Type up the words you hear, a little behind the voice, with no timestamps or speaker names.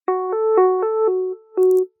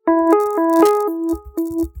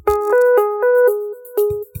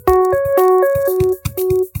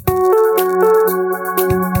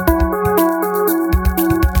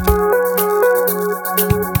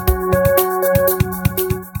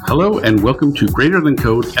Hello and welcome to Greater Than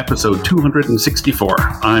Code, episode 264.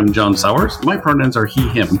 I'm John Sowers. My pronouns are he,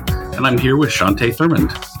 him, and I'm here with Shantae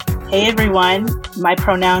Thurmond. Hey everyone, my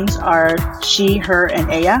pronouns are she, her,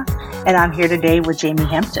 and Aya, and I'm here today with Jamie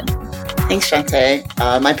Hampton. Thanks, Shantae.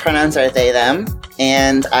 My pronouns are they, them,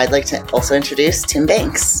 and I'd like to also introduce Tim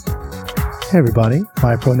Banks. Hey everybody,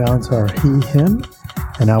 my pronouns are he, him,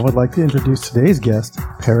 and I would like to introduce today's guest,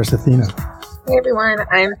 Paris Athena. Hey everyone,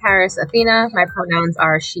 I'm Paris Athena. My pronouns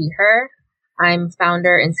are she, her. I'm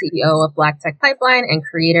founder and CEO of Black Tech Pipeline and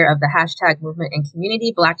creator of the hashtag movement and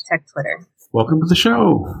community Black Tech Twitter. Welcome to the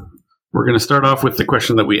show. We're going to start off with the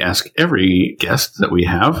question that we ask every guest that we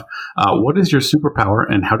have. What is your superpower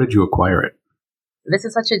and how did you acquire it? This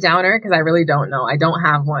is such a downer because I really don't know. I don't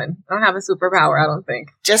have one. I don't have a superpower, I don't think.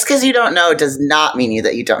 Just because you don't know does not mean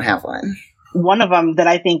that you don't have one. One of them that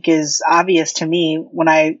I think is obvious to me when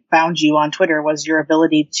I found you on Twitter was your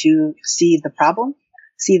ability to see the problem,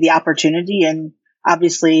 see the opportunity, and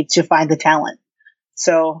obviously to find the talent.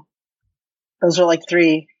 So those are like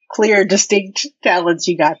three clear, distinct talents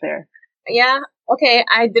you got there. Yeah, okay.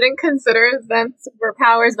 I didn't consider them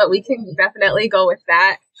superpowers, but we can definitely go with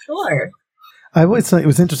that. Sure. It was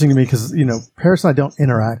interesting to me because, Paris and I don't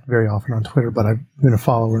interact very often on Twitter, but I've been a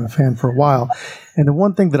follower and a fan for a while. And the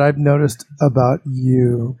one thing that I've noticed about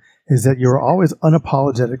you is that you're always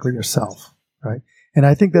unapologetically yourself, right? And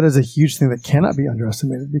I think that is a huge thing that cannot be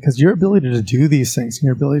underestimated because your ability to do these things and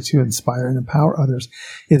your ability to inspire and empower others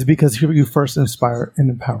is because you first inspire and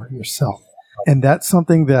empower yourself. And that's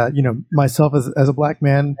something that, myself as a black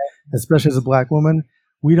man, especially as a black woman,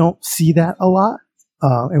 we don't see that a lot.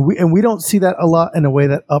 And we don't see that a lot in a way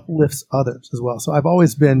that uplifts others as well. So I've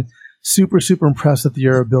always been super, super impressed with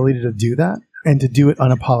your ability to do that and to do it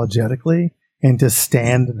unapologetically and to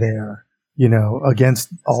stand there, against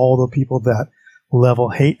all the people that level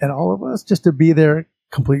hate at all of us, just to be there,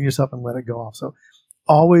 complete yourself and let it go off. So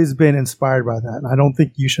always been inspired by that. And I don't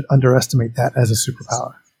think you should underestimate that as a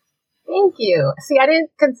superpower. Thank you. See, I didn't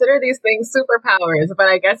consider these things superpowers, but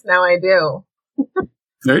I guess now I do.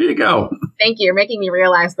 There you go. Thank you. You're making me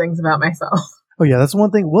realize things about myself. Oh, yeah. That's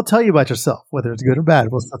one thing. We'll tell you about yourself, whether it's good or bad.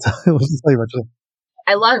 We'll just tell you about yourself.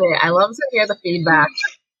 I love it. I love to hear the feedback.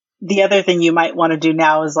 The other thing you might want to do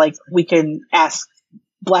now is we can ask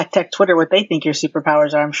Black Tech Twitter what they think your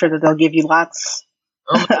superpowers are. I'm sure that they'll give you lots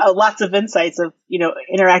of insights of,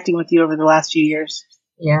 interacting with you over the last few years.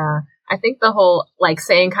 Yeah. I think the whole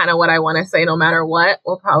saying kind of what I want to say no matter what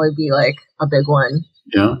will probably be a big one.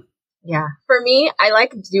 Yeah. Yeah. For me, I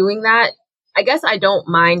like doing that. I guess I don't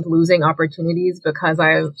mind losing opportunities because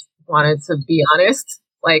I wanted to be honest.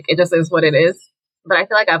 It just is what it is. But I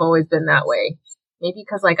feel like I've always been that way. Maybe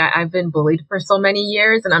because I've been bullied for so many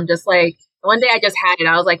years and I'm just one day I just had it.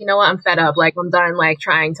 I was you know what? I'm fed up. I'm done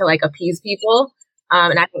trying to appease people.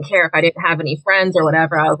 And I didn't care if I didn't have any friends or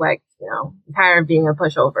whatever. I was I'm tired of being a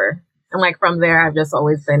pushover. And from there, I've just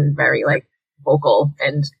always been very vocal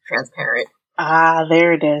and transparent. Ah,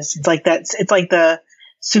 there it is. It's like that. It's like the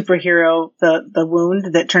superhero, the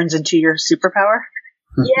wound that turns into your superpower.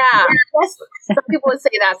 Yeah. Yes. Some people would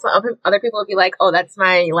say that. Some other people would be oh, that's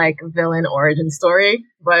my villain origin story.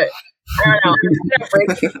 But I don't know. It was a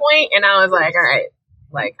breaking point, and I was all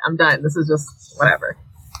right, I'm done. This is just whatever.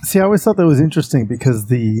 See, I always thought that was interesting because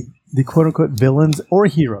the quote unquote villains or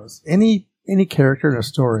heroes, any character in a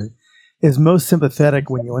story, is most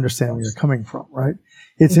sympathetic when you understand where you're coming from, right?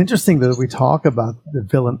 It's interesting that we talk about the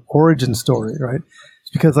villain origin story, right?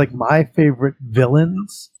 It's because my favorite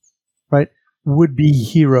villains, right, would be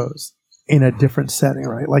heroes in a different setting,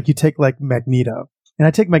 right? You take Magneto. And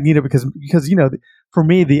I take Magneto because for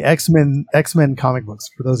me, the X-Men comic books,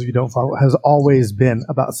 for those of you who don't follow, has always been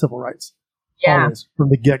about civil rights. Yeah. Always, from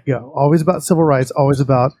the get-go. Always about civil rights, always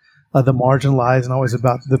about the marginalized, and always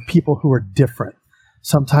about the people who are different.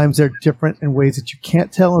 Sometimes they're different in ways that you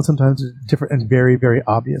can't tell, and sometimes they're different in very, very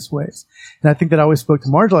obvious ways. And I think that always spoke to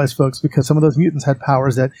marginalized folks because some of those mutants had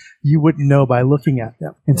powers that you wouldn't know by looking at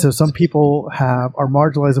them. And so some people are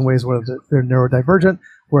marginalized in ways where they're neurodivergent,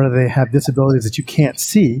 where they have disabilities that you can't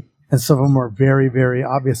see, and some of them are very, very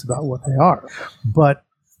obvious about what they are. But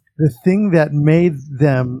the thing that made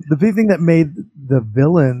the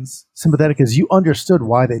villains sympathetic is you understood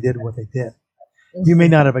why they did what they did. You may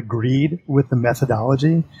not have agreed with the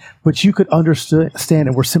methodology, but you could understand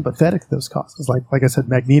and were sympathetic to those causes. Like I said,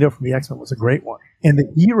 Magneto from the X-Men was a great one. And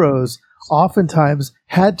the heroes oftentimes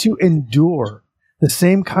had to endure the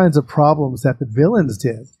same kinds of problems that the villains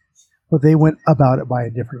did, but they went about it by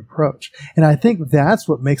a different approach. And I think that's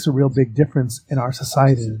what makes a real big difference in our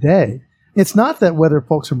society today. It's not that whether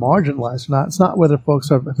folks are marginalized or not. It's not whether folks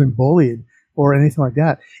have been bullied or anything like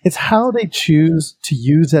that. It's how they choose to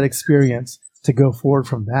use that experience to go forward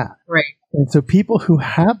from that. Right. And so people who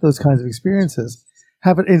have those kinds of experiences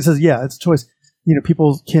have it. It says, yeah, it's a choice.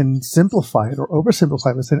 People can simplify it or oversimplify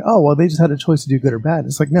it and say, oh, well, they just had a choice to do good or bad.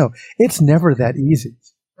 It's like, no, it's never that easy.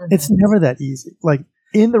 Mm-hmm. It's never that easy. Like,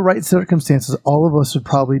 in the right circumstances, all of us would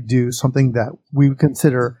probably do something that we would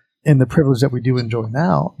consider, in the privilege that we do enjoy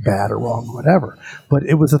now, bad or wrong, whatever. But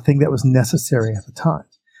it was a thing that was necessary at the time.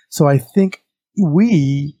 So I think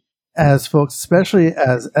we, as folks, especially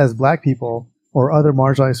as Black people or other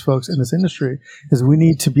marginalized folks in this industry, is we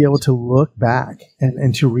need to be able to look back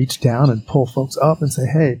and to reach down and pull folks up and say,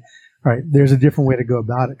 hey, all right, there's a different way to go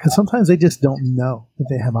about it. Because sometimes they just don't know that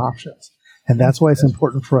they have options. And that's why it's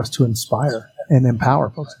important for us to inspire and empower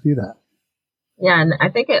folks to do that. Yeah, and I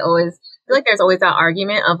think I feel like there's always that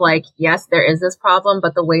argument of like, yes, there is this problem,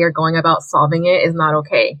 but the way you're going about solving it is not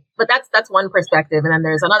okay. But that's one perspective, and then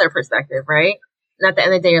there's another perspective, right? And at the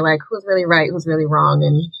end of the day, you're like, who's really right, who's really wrong?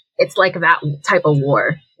 And it's like that type of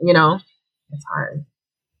war, It's hard.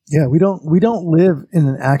 Yeah, we don't live in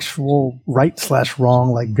an actual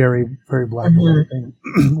right/wrong, like very, very black and white thing.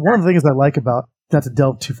 One of the things I like about, not to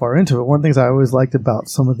delve too far into it, one of the things I always liked about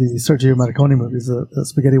some of the Sergio Marconi movies, the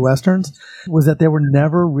spaghetti westerns, was that they were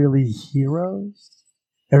never really heroes.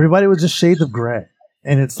 Everybody was just shades of gray.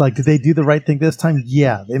 And it's like, did they do the right thing this time?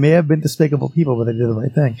 Yeah, they may have been despicable people, but they did the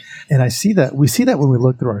right thing. And we see that when we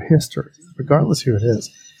look through our history, regardless who it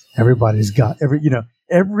is. Everybody's got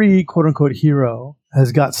every quote unquote hero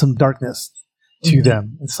has got some darkness to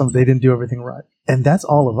them. And they didn't do everything right. And that's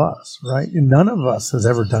all of us, right? And none of us has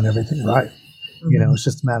ever done everything right. It's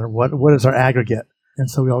just a matter of what is our aggregate. And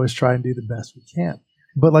so we always try and do the best we can.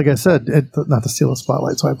 But like I said, not to steal a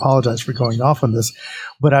spotlight, so I apologize for going off on this.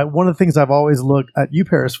 But one of the things I've always looked at you,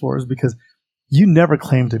 Paris, for is because you never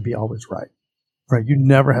claim to be always right. Right? You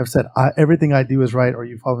never have said, everything I do is right, or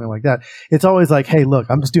you follow me like that. It's always like, hey, look,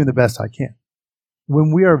 I'm just doing the best I can.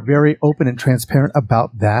 When we are very open and transparent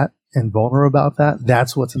about that and vulnerable about that,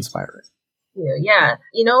 that's what's inspiring. Yeah.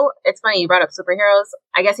 It's funny you brought up superheroes.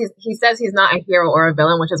 I guess he says he's not a hero or a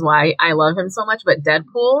villain, which is why I love him so much. But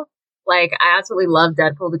Deadpool, like, I absolutely love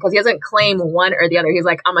Deadpool because he doesn't claim one or the other. He's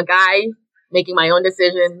like, I'm a guy making my own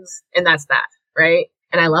decisions, and that's that, right?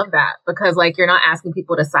 And I love that because, like, you're not asking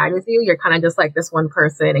people to side with you. You're kind of just like this one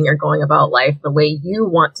person, and you're going about life the way you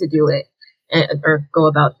want to do it or go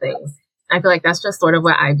about things. I feel like that's just sort of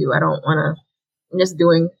what I do. I'm just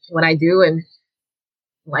doing what I do, and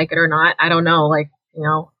like it or not, I don't know. Like,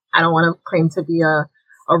 I don't want to claim to be a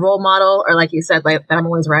role model or, like you said, like that I'm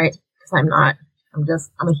always right, because I'm not.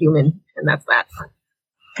 I'm a human, and that's that.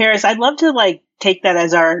 Paris, I'd love to take that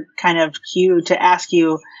as our kind of cue to ask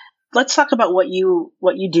you, let's talk about what you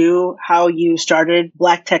do, how you started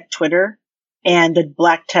Black Tech Twitter and the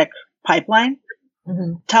Black Tech Pipeline.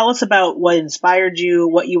 Mm-hmm. Tell us about what inspired you,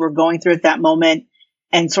 what you were going through at that moment,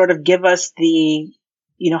 and sort of give us the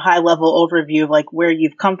high level overview of where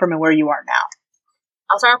you've come from and where you are now.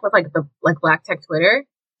 I'll start off with the Black Tech Twitter.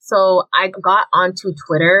 So I got onto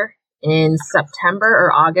Twitter in September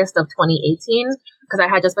or August of 2018 because I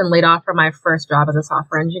had just been laid off from my first job as a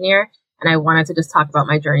software engineer, and I wanted to just talk about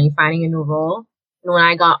my journey finding a new role. And when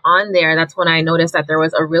I got on there, that's when I noticed that there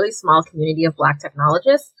was a really small community of Black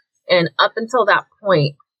technologists. And up until that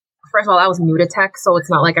point, first of all, I was new to tech, so it's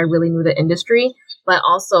not like I really knew the industry. But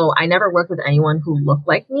also, I never worked with anyone who looked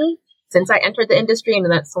like me since I entered the industry.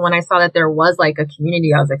 And so when I saw that there was a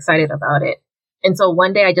community, I was excited about it. And so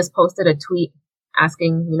one day I just posted a tweet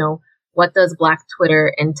asking, what does Black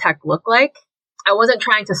Twitter and tech look like? I wasn't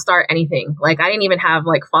trying to start anything. I didn't even have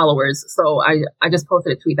followers. So I just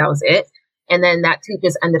posted a tweet. That was it. And then that tweet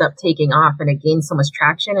just ended up taking off, and it gained so much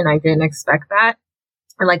traction, and I didn't expect that.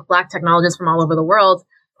 And Black technologists from all over the world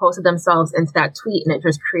posted themselves into that tweet, and it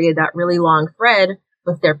just created that really long thread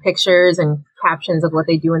with their pictures and captions of what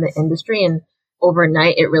they do in the industry. And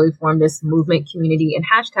overnight, it really formed this movement, community, and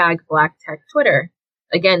hashtag Black Tech Twitter.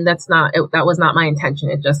 Again, that was not my intention.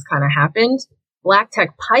 It just kind of happened. Black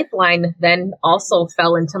Tech Pipeline then also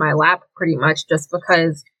fell into my lap pretty much just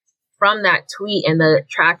because from that tweet and the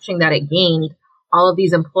traction that it gained, all of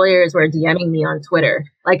these employers were DMing me on Twitter.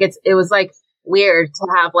 It was weird to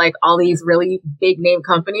have all these really big name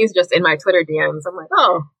companies just in my Twitter DMs. I'm like,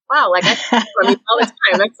 oh, wow, I see from you all the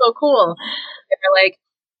time. That's so cool. And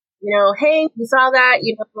they're hey, you saw that,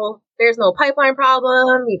 there's no pipeline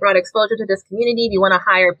problem. You brought exposure to this community. If you want to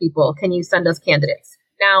hire people, can you send us candidates?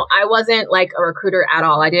 Now, I wasn't a recruiter at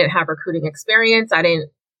all. I didn't have recruiting experience. I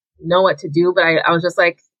didn't know what to do, but I was just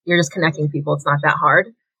you're just connecting people. It's not that hard.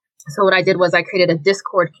 So what I did was I created a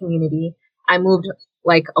Discord community. I moved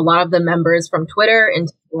a lot of the members from Twitter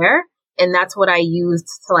into there. And that's what I used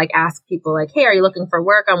to like ask people like, hey, are you looking for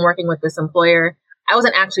work? I'm working with this employer. I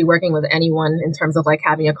wasn't actually working with anyone in terms of like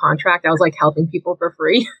having a contract. I was like helping people for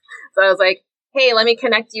free. So I was like, hey, let me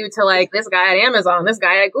connect you to like this guy at Amazon, this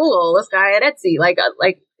guy at Google, this guy at Etsy. Like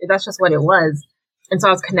that's just what it was. And so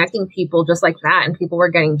I was connecting people just like that, and people were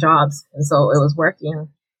getting jobs. And so it was working.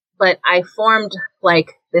 But I formed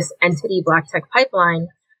like this entity, Black Tech Pipeline,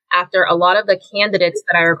 after a lot of the candidates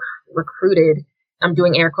that I recruited, I'm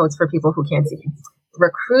doing air quotes for people who can't see,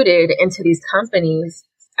 recruited into these companies.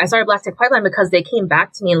 I started Black Tech Pipeline because they came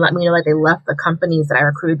back to me and let me know that they left the companies that I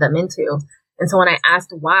recruited them into. And so when I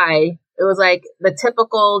asked why, it was like the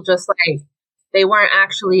typical, just like, they weren't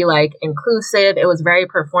actually like inclusive. It was very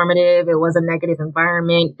performative. It was a negative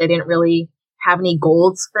environment. They didn't really have any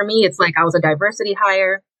goals for me. It's like I was a diversity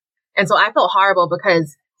hire. And so I felt horrible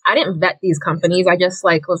because I didn't vet these companies. I just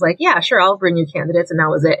like was like, yeah, sure, I'll bring you candidates. And that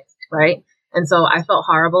was it. Right. And so I felt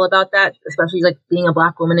horrible about that, especially like being a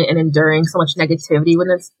Black woman and enduring so much negativity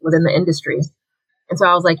within the industry. And so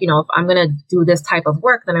I was like, you know, if I'm going to do this type of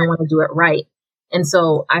work, then I want to do it right. And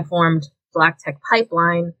so I formed Black Tech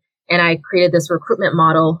Pipeline, and I created this recruitment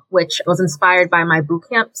model, which was inspired by my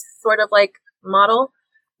bootcamp sort of like model.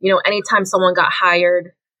 You know, anytime someone got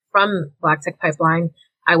hired from Black Tech Pipeline,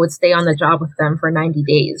 I would stay on the job with them for 90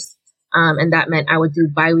 days. And that meant I would do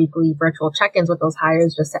biweekly virtual check-ins with those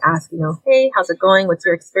hires just to ask, you know, hey, how's it going? What's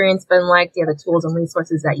your experience been like? Do you have the tools and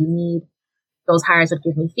resources that you need? Those hires would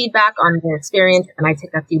give me feedback on their experience, and I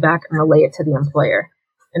take that feedback and relay it to the employer.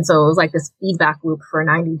 And so it was like this feedback loop for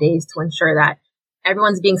 90 days to ensure that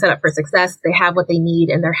everyone's being set up for success, they have what they need,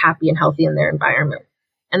 and they're happy and healthy in their environment.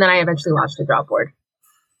 And then I eventually launched a job board.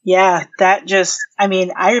 Yeah,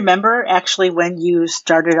 I remember actually when you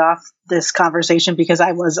started off this conversation, because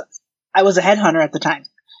I was a headhunter at the time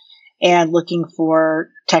and looking for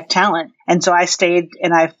tech talent. And so I stayed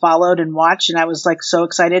and I followed and watched, and I was like so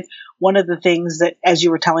excited. One of the things that, as you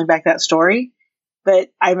were telling back that story, but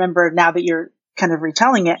I remember now that you're kind of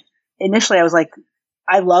retelling it, initially I was like,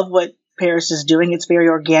 I love what Paris is doing. It's very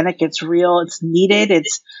organic. It's real. It's needed.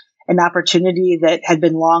 It's an opportunity that had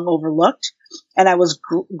been long overlooked. And I was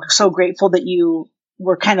so grateful that you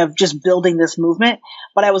were kind of just building this movement.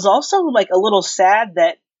 But I was also like a little sad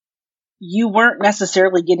that you weren't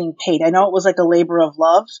necessarily getting paid. I know it was like a labor of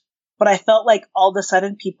love, but I felt like all of a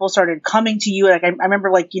sudden people started coming to you. Like I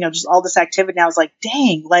remember like, you know, just all this activity. And I was like,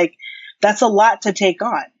 dang, like that's a lot to take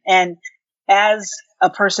on. And as a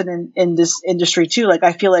person in this industry too, like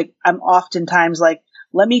I feel like I'm oftentimes like,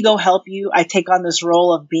 let me go help you. I take on this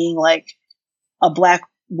role of being like a Black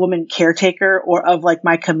woman caretaker or of like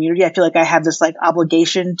my community. I feel like I have this like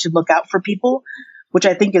obligation to look out for people, which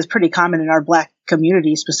I think is pretty common in our Black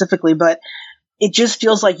community specifically. But it just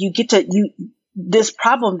feels like you get this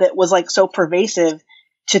problem that was like so pervasive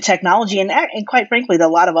to technology and quite frankly, to a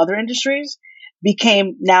lot of other industries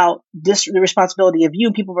became now the responsibility of you.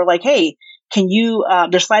 And people were like, hey, can you,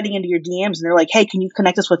 they're sliding into your DMs and they're like, hey, can you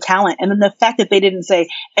connect us with talent? And then the fact that they didn't say,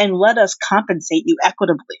 and let us compensate you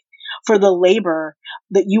equitably for the labor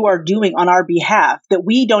that you are doing on our behalf that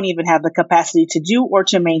we don't even have the capacity to do or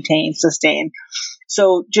to maintain, sustain.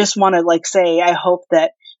 So just want to like say, I hope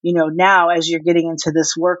that, you know, now as you're getting into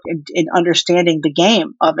this work and understanding the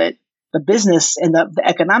game of it, the business and the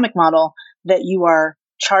economic model, that you are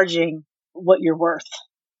charging what you're worth,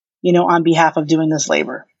 you know, on behalf of doing this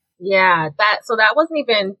labor. Yeah, that wasn't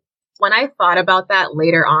even, when I thought about that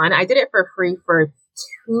later on, I did it for free for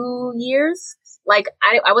 2 years. Like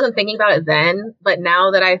I wasn't thinking about it then, but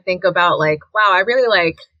now that I think about like, wow, I really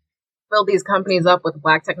like build these companies up with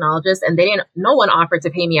Black technologists, and no one offered to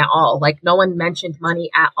pay me at all. Like no one mentioned money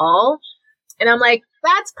at all. And I'm like,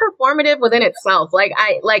 that's performative within itself. Like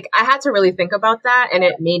I had to really think about that, and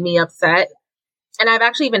it made me upset. And I've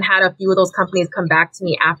actually even had a few of those companies come back to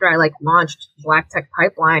me after I like launched Black Tech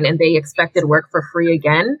Pipeline, and they expected work for free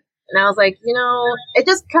again. And I was like, you know, it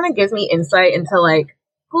just kind of gives me insight into like,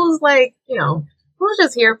 who's like, you know, who's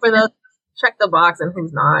just here for the check the box and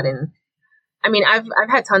who's not. And I mean, I've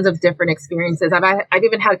had tons of different experiences. I've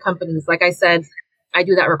even had companies, like I said, I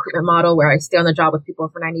do that recruitment model where I stay on the job with people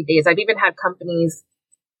for 90 days. I've even had companies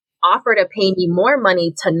offer to pay me more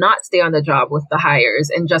money to not stay on the job with the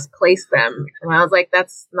hires and just place them. And I was like,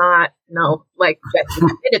 that's mandatory.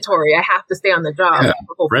 I have to stay on the job. Yeah,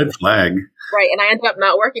 red flag. Right. And I ended up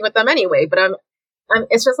not working with them anyway. But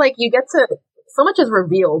it's just like you get to, so much is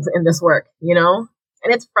revealed in this work, you know,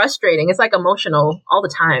 and it's frustrating. It's like emotional all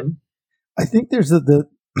the time. I think there's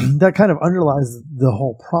that kind of underlies the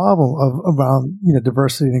whole problem around, you know,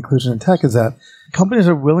 diversity and inclusion in tech is that companies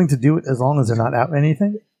are willing to do it as long as they're not out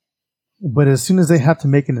anything. But as soon as they have to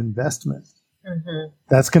make an investment Mm-hmm.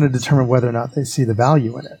 That's going to determine whether or not they see the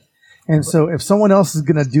value in it. And so if someone else is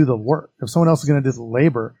going to do the work, if someone else is going to do the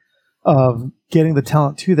labor of getting the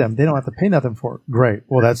talent to them, they don't have to pay nothing for it. Great.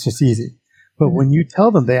 Well, that's just easy. But when you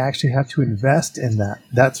tell them they actually have to invest in that,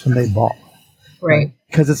 that's when they balk. Right.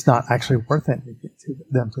 Because it's not actually worth anything to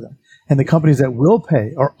them. And the companies that will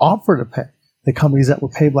pay or offer to pay, the companies that will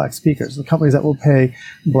pay black speakers, the companies that will pay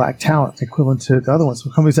black talent equivalent to the other ones,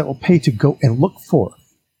 the companies that will pay to go and look for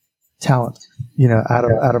talent, out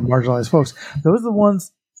of marginalized folks, those are the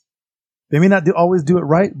ones. They may not always do it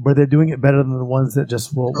right, but they're doing it better than the ones that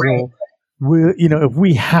just will if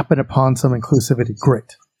we happen upon some inclusivity,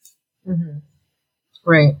 great. Mm-hmm.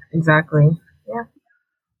 Right. Exactly. Yeah.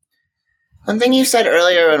 One thing you said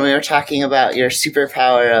earlier when we were talking about your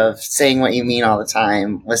superpower of saying what you mean all the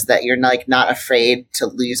time was that you're not afraid to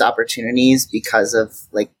lose opportunities because of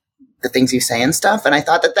the things you say and stuff. And I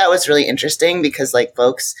thought that was really interesting because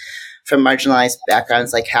folks from marginalized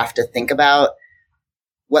backgrounds have to think about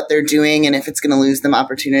what they're doing and if it's going to lose them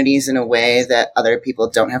opportunities in a way that other people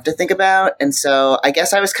don't have to think about. And so I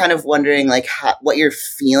guess I was kind of wondering what your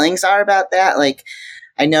feelings are about that.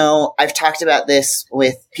 I know I've talked about this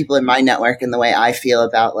with people in my network and the way I feel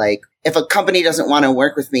about if a company doesn't want to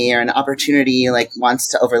work with me or an opportunity wants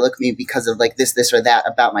to overlook me because of this or that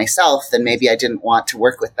about myself, then maybe I didn't want to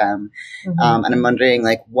work with them. Mm-hmm. And I'm wondering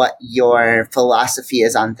what your philosophy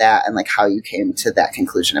is on that and how you came to that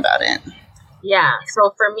conclusion about it. Yeah.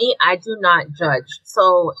 So for me, I do not judge.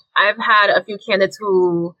 So I've had a few candidates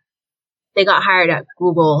who they got hired at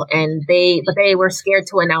Google and they were scared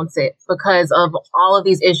to announce it because of all of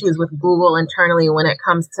these issues with Google internally when it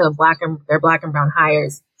comes to their black and brown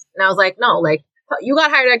hires. And I was like, no, you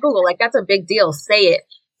got hired at Google. That's a big deal. Say it.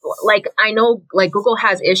 I know Google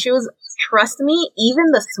has issues. Trust me, even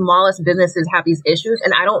the smallest businesses have these issues.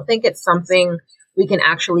 And I don't think it's something we can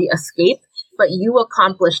actually escape. But you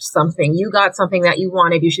accomplished something. You got something that you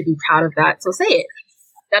wanted. You should be proud of that. So say it.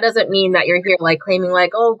 That doesn't mean that you're here claiming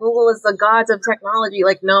oh, Google is the gods of technology.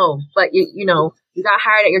 No, but you got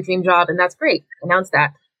hired at your dream job and that's great. Announce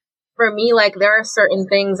that. For me, there are certain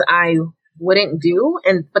things I wouldn't do.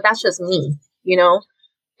 But that's just me,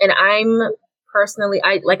 and I'm personally,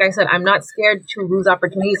 like I said, I'm not scared to lose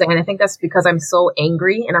opportunities. And I think that's because I'm so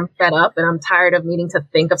angry and I'm fed up and I'm tired of needing to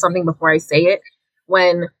think of something before I say it.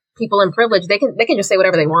 When people in privilege, they can just say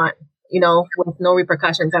whatever they want, with no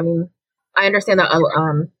repercussions. I mean, I understand that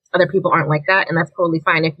other people aren't like that, and that's totally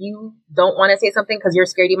fine. If you don't want to say something because you're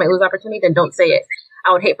scared you might lose opportunity, then don't say it.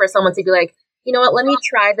 I would hate for someone to be like, you know what, let me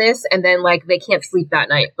try this, and then they can't sleep that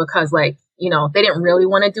night because they didn't really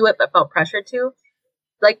want to do it but felt pressured to.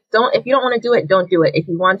 If you don't want to do it, don't do it. If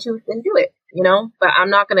you want to, then do it. But I'm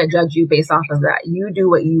not going to judge you based off of that. You do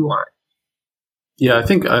what you want. Yeah, I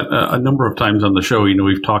think a number of times on the show,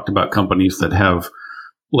 we've talked about companies that have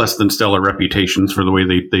less than stellar reputations for the way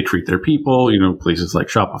they treat their people, places like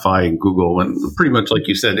Shopify and Google. And pretty much like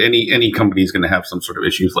you said, any company is going to have some sort of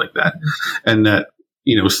issues like that. And that,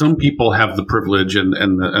 some people have the privilege and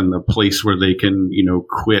the place where they can,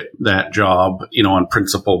 quit that job, on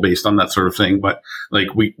principle based on that sort of thing. But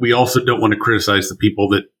we also don't want to criticize the people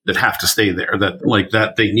that have to stay there,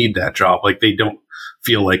 that they need that job. They don't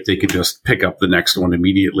feel like they could just pick up the next one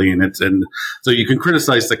immediately. And so you can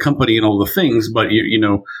criticize the company and all the things, but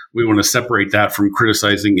we want to separate that from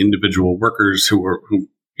criticizing individual workers who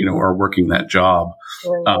are working that job.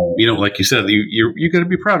 Like you said, you got to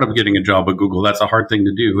be proud of getting a job at Google. That's a hard thing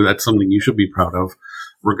to do. That's something you should be proud of,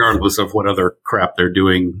 regardless of what other crap they're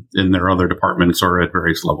doing in their other departments or at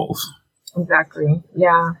various levels. Exactly.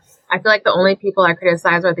 Yeah. I feel like the only people I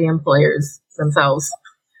criticize are the employers themselves.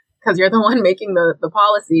 Because you're the one making the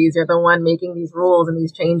policies, you're the one making these rules and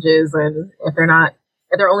these changes. And if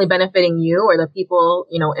they're only benefiting you or the people,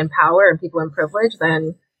 in power and people in privilege,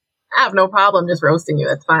 then I have no problem just roasting you.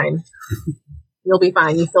 That's fine. You'll be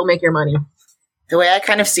fine. You still make your money. The way I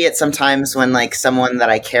kind of see it sometimes when someone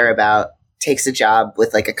that I care about takes a job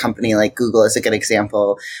with a company like Google is a good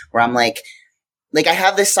example where I'm I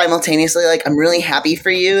have this simultaneously, I'm really happy for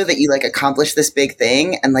you that you accomplished this big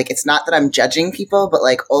thing. And it's not that I'm judging people, but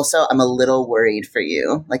also I'm a little worried for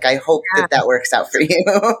you. I hope that works out for you.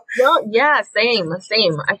 Well, yeah, same. I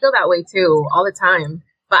feel that way too all the time,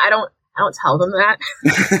 but I don't tell them that.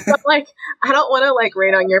 But, I don't want to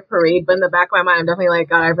rain on your parade, but in the back of my mind, I'm definitely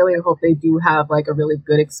God, I really hope they do have a really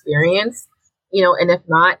good experience, and if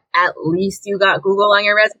not, at least you got Google on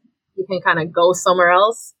your resume. You can kind of go somewhere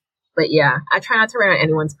else. But yeah, I try not to rain on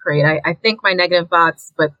anyone's parade. I think my negative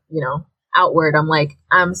thoughts, but outward,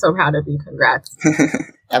 I'm so proud of you. Congrats.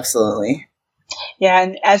 Absolutely. Yeah.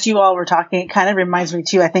 And as you all were talking, it kind of reminds me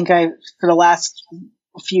too, I think for the last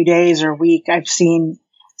few days or week, I've seen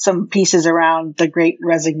some pieces around the Great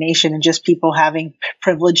Resignation and just people having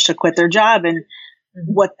privilege to quit their job and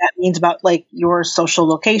what that means about like your social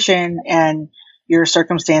location and your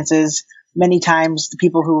circumstances. Many times the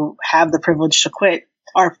people who have the privilege to quit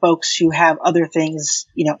are folks who have other things,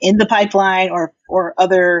 in the pipeline or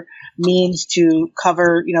other means to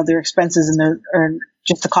cover, their expenses and or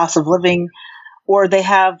just the cost of living, or they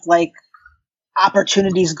have like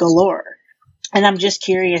opportunities galore. And I'm just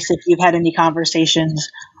curious if you've had any conversations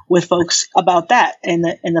with folks about that in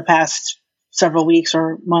the past several weeks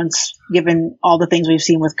or months, given all the things we've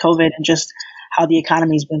seen with COVID and just how the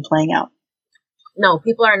economy's been playing out. No,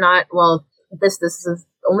 people are not. Well, this is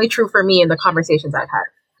only true for me in the conversations I've had.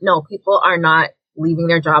 No, people are not leaving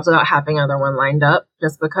their jobs without having another one lined up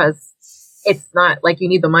just because it's not like you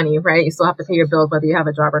need the money, right? You still have to pay your bills whether you have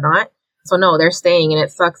a job or not. So no, they're staying, and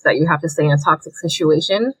it sucks that you have to stay in a toxic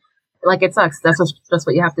situation. Like, it sucks. That's just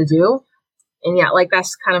what you have to do. And yeah, like,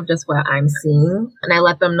 that's kind of just what I'm seeing. And I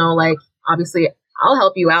let them know, like, obviously I'll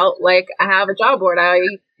help you out. Like, I have a job board.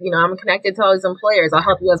 I'm connected to all these employers. I'll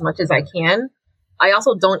help you as much as I can. I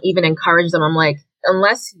also don't even encourage them. I'm like,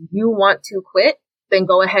 unless you want to quit, then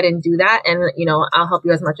go ahead and do that. And, I'll help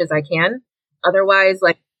you as much as I can. Otherwise,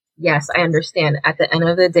 like, yes, I understand. At the end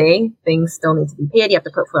of the day, things still need to be paid. You have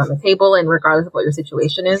to put food on the table. And regardless of what your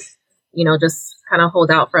situation is, just kind of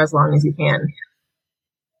hold out for as long as you can.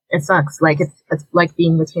 It sucks. Like, it's like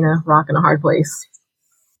being between a rock and a hard place.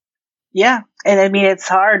 Yeah. And I mean, it's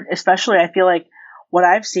hard, especially I feel like what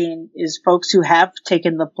I've seen is folks who have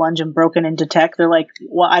taken the plunge and broken into tech. They're like,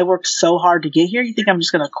 well, I worked so hard to get here. You think I'm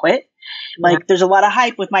just going to quit? Yeah. Like, there's a lot of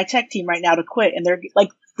hype with my tech team right now to quit. And they're like,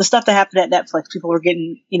 the stuff that happened at Netflix, people were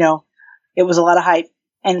getting, it was a lot of hype.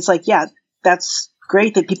 And it's like, yeah, that's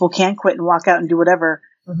great that people can quit and walk out and do whatever.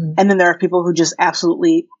 Mm-hmm. And then there are people who just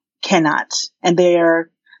absolutely cannot. And they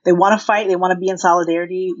want to fight. They want to be in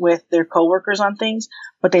solidarity with their coworkers on things,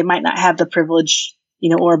 but they might not have the privilege,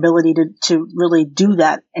 or ability to really do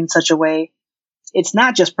that in such a way. It's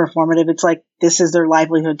not just performative. It's like, this is their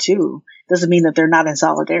livelihood too. Doesn't mean that they're not in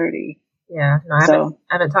solidarity. Yeah. No,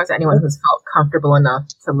 I haven't talked to anyone who's felt comfortable enough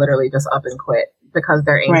to literally just up and quit because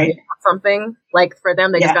they're angry about something. Like, for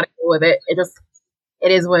them, they just got to go with it.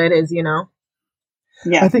 It is what it is,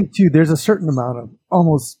 Yeah. I think too, there's a certain amount of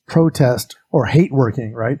almost protest or hate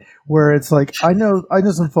working, right? Where it's like, I know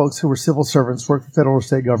some folks who were civil servants, work for federal or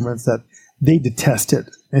state governments, that they detest it.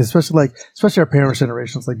 And especially our parents'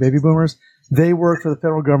 generations, like baby boomers, they worked for the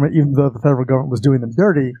federal government, even though the federal government was doing them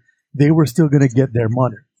dirty, they were still going to get their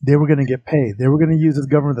money. They were going to get paid. They were going to use this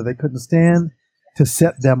government that they couldn't stand to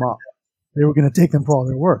set them up. They were going to take them for all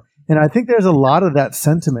their work. And I think there's a lot of that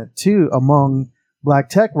sentiment too among Black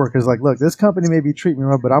tech workers. Like, look, this company may be treating me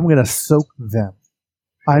wrong, but I'm going to soak them.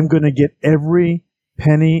 I'm going to get every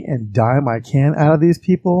penny and dime I can out of these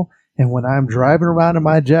people. And when I'm driving around in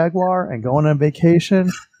my Jaguar and going on vacation,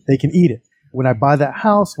 they can eat it. When I buy that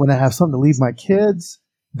house, when I have something to leave my kids,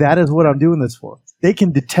 that is what I'm doing this for. They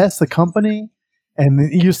can detest the company,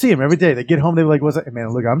 and you see them every day. They get home, they're like, "What's that? Hey, man,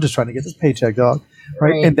 look, I'm just trying to get this paycheck, dog."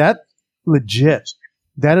 Right? And that legit.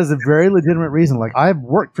 That is a very legitimate reason. Like, I've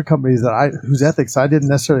worked for companies whose ethics I didn't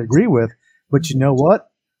necessarily agree with, but you know what?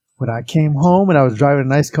 When I came home and I was driving a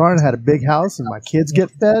nice car and had a big house and my kids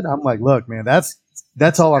get fed, I'm like, look, man,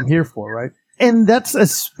 that's all I'm here for, right? And that's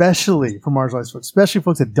especially for marginalized folks, especially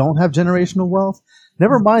folks that don't have generational wealth.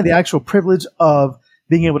 Never mind the actual privilege of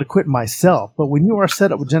being able to quit myself. But when you are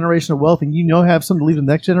set up with generational wealth and have something to leave to the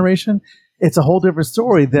next generation, it's a whole different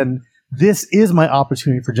story than this is my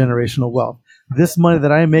opportunity for generational wealth. This money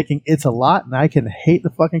that I am making, it's a lot, and I can hate the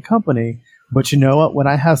fucking company. But you know what? When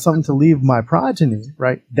I have something to leave my progeny,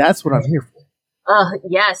 right, that's what I'm here for.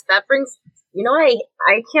 Yes, that brings,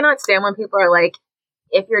 I cannot stand when people are like,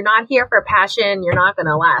 if you're not here for passion, you're not going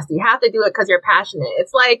to last. You have to do it because you're passionate.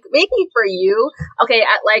 It's like, maybe for you. Okay,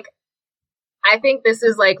 I think this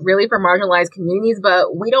is like really for marginalized communities,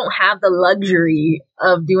 but we don't have the luxury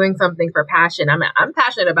of doing something for passion. I'm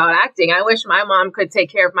passionate about acting. I wish my mom could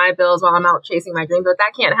take care of my bills while I'm out chasing my dreams, but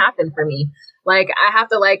that can't happen for me. Like, I have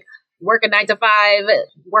to work a 9 to 5,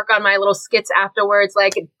 work on my little skits afterwards.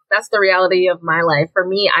 Like, that's the reality of my life. For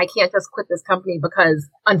me, I can't just quit this company because,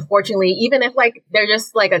 unfortunately, even if they're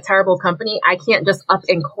just a terrible company, I can't just up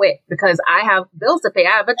and quit because I have bills to pay.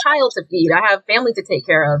 I have a child to feed. I have family to take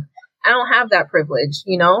care of. I don't have that privilege,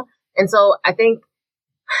 And so I think,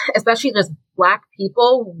 especially just Black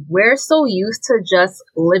people, we're so used to just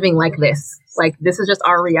living like this. Like, this is just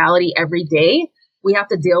our reality every day. We have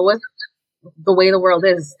to deal with the way the world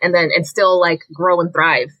is and still grow and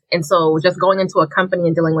thrive. And so just going into a company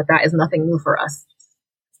and dealing with that is nothing new for us.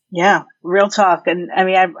 Yeah, real talk. And I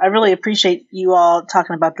mean, I really appreciate you all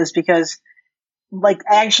talking about this because like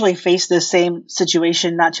I actually faced this same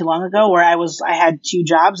situation not too long ago where I had 2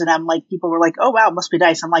 jobs and I'm like, people were like, oh wow, must be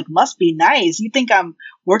nice. I'm like, must be nice. You think I'm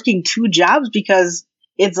working 2 jobs because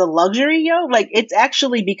it's a luxury, yo? Like it's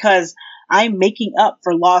actually because I'm making up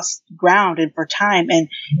for lost ground and for time. And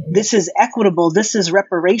this is equitable. This is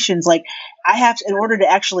reparations. Like I have to, in order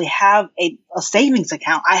to actually have a savings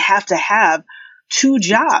account, I have to have 2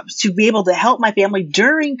 jobs to be able to help my family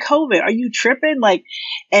during COVID. Are you tripping? Like,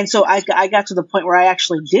 and so I got to the point where I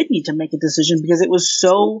actually did need to make a decision because it was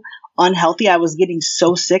so unhealthy. I was getting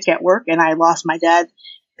so sick at work and I lost my dad.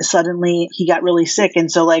 Suddenly he got really sick.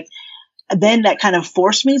 And so like, then that kind of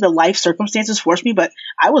forced me, the life circumstances forced me, but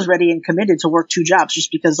I was ready and committed to work 2 jobs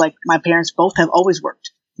just because like my parents both have always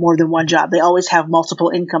worked more than 1 job. They always have multiple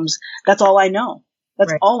incomes. That's all I know.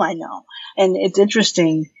 That's all I know. And it's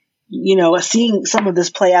interesting, you know, seeing some of this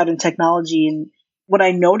play out in technology. And what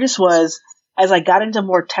I noticed was as I got into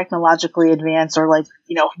more technologically advanced or like,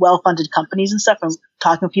 you know, well-funded companies and stuff and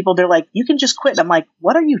talking to people, they're like, you can just quit. I'm like,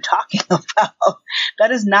 what are you talking about?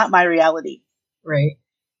 That is not my reality. Right.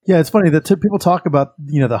 Yeah, it's funny that people talk about,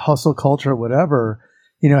 you know, the hustle culture, whatever,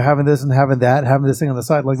 you know, having this and having that, having this thing on the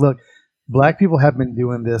side. Like, look, Black people have been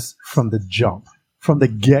doing this from the jump, from the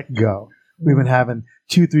get-go. We've been having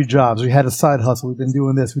 2-3 jobs. We had a side hustle. We've been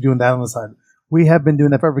doing this. We're doing that on the side. We have been doing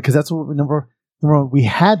that forever because that's what number one, we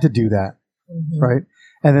had to do that, right?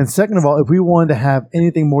 And then second of all, if we wanted to have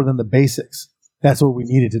anything more than the basics, that's what we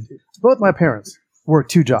needed to do. Both my parents worked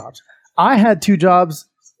 2 jobs. I had 2 jobs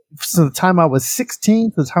from the time I was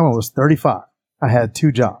 16 to the time I was 35. I had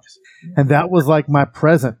 2 jobs. And that was like my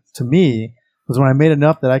present to me was when I made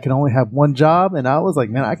enough that I could only have 1 job. And I was like,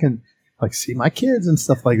 man, I can like see my kids and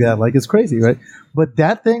stuff like that. Like it's crazy, right? But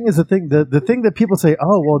that thing is the thing, the thing that people say,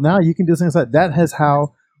 oh, well, now you can do things like that. Has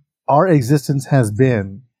how our existence has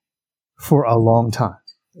been for a long time,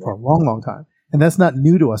 for a long, long time. And that's not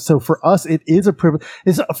new to us. So for us, it is a privilege.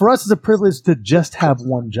 For us, it's a privilege to just have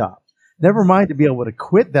 1 job. Never mind to be able to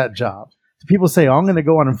quit that job. People say, oh, I'm going to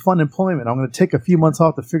go on fun employment. I'm going to take a few months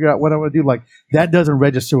off to figure out what I want to do. Like, that doesn't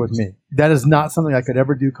register with me. That is not something I could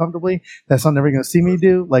ever do comfortably. That's something you're going to see me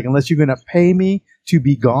do. Like, unless you're going to pay me to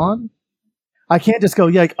be gone. I can't just go,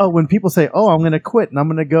 yeah, like, oh, when people say, oh, I'm going to quit and I'm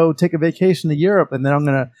going to go take a vacation to Europe and then I'm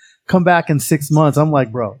going to come back in 6 months. I'm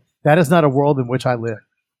like, bro, that is not a world in which I live.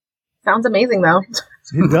 Sounds amazing, though.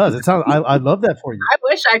 It does. It sounds. I love that for you. I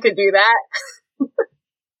wish I could do that.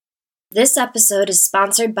 This episode is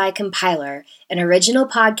sponsored by Compiler, an original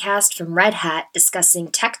podcast from Red Hat discussing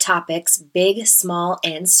tech topics big, small,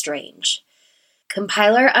 and strange.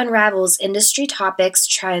 Compiler unravels industry topics,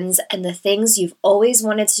 trends, and the things you've always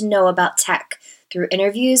wanted to know about tech through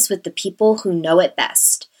interviews with the people who know it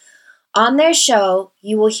best. On their show,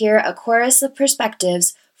 you will hear a chorus of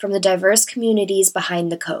perspectives from the diverse communities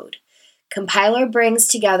behind the code. Compiler brings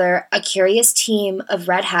together a curious team of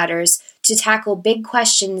Red Hatters to tackle big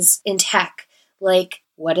questions in tech, like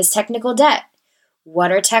what is technical debt?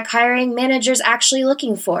 What are tech hiring managers actually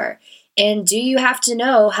looking for? And do you have to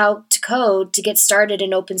know how to code to get started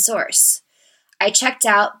in open source? I checked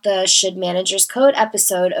out the Should Managers Code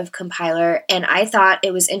episode of Compiler, and I thought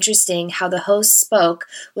it was interesting how the host spoke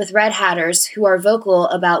with Red Hatters who are vocal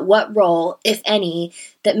about what role, if any,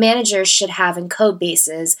 that managers should have in code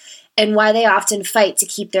bases, and why they often fight to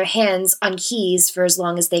keep their hands on keys for as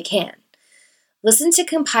long as they can. Listen to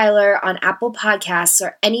Compiler on Apple Podcasts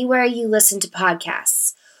or anywhere you listen to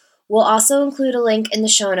podcasts. We'll also include a link in the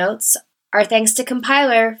show notes. Our thanks to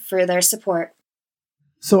Compiler for their support.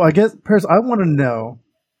 So I guess, Paris, I want to know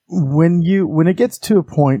when it gets to a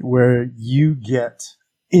point where you get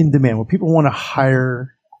in demand, when people want to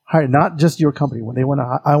hire not just your company, when they want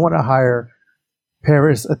to, I want to hire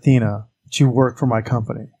Paris Athena to work for my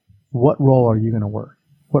company. What role are you going to work?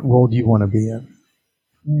 What role do you want to be in?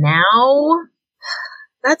 Now,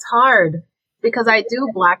 that's hard because I do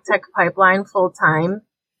Black Tech Pipeline full time.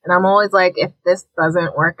 And I'm always like, if this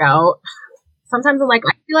doesn't work out, sometimes I'm like,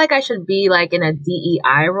 I feel like I should be like in a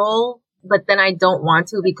DEI role, but then I don't want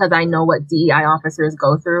to because I know what DEI officers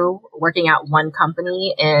go through working at one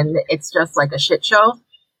company and it's just like a shit show.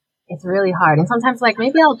 It's really hard. And sometimes like,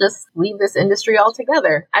 maybe I'll just leave this industry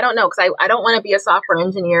altogether. I don't know because I don't want to be a software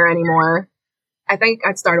engineer anymore. I think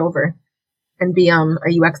I'd start over and be a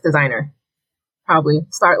UX designer. Probably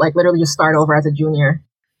literally just start over as a junior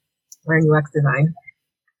or in UX design.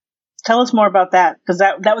 Tell us more about that, because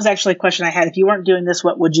that was actually a question I had. If you weren't doing this,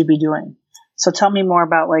 what would you be doing? So tell me more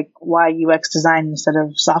about like why UX design instead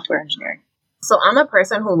of software engineering. So I'm a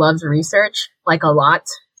person who loves research like a lot,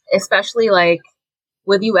 especially like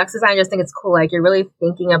with UX design, I just think it's cool. Like, you're really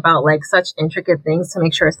thinking about like such intricate things to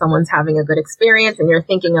make sure someone's having a good experience. And you're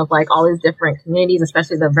thinking of like all these different communities,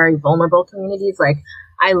 especially the very vulnerable communities. Like,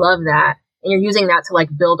 I love that. And you're using that to like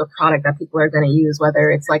build a product that people are going to use, whether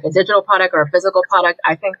it's like a digital product or a physical product.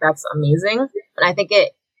 I think that's amazing. And I think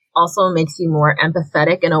it also makes you more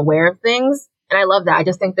empathetic and aware of things. And I love that. I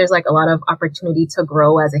just think there's like a lot of opportunity to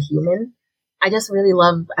grow as a human. I just really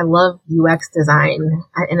love UX design.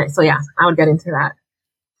 So yeah, I would get into that.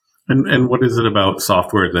 And what is it about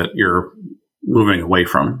software that you're moving away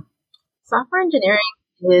from? Software engineering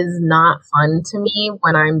is not fun to me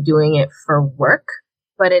when I'm doing it for work,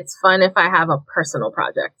 but it's fun if I have a personal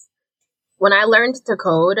project. When I learned to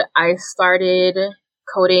code, I started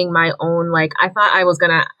coding my own, like, I thought I was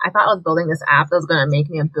building this app that was going to make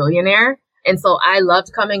me a billionaire. And so I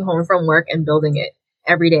loved coming home from work and building it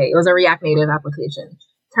every day. It was a React Native application.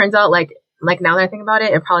 Turns out, like now that I think about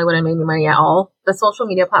it, it probably wouldn't have made me money at all. The social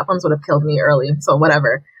media platforms would have killed me early. So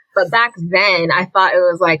whatever. But back then, I thought it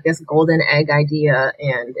was like this golden egg idea,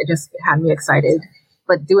 and it just had me excited.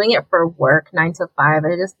 But doing it for work, 9 to 5,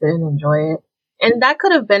 I just didn't enjoy it. And that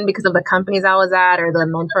could have been because of the companies I was at or the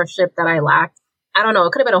mentorship that I lacked. I don't know.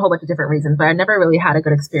 It could have been a whole bunch of different reasons, but I never really had a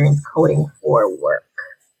good experience coding for work.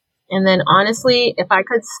 And then honestly, if I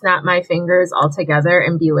could snap my fingers all together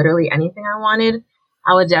and be literally anything I wanted,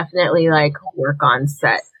 I would definitely like work on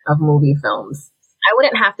set of movie films. I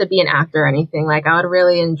wouldn't have to be an actor or anything. Like, I would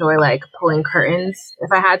really enjoy like pulling curtains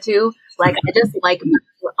if I had to. Like, I just like being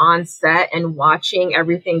on set and watching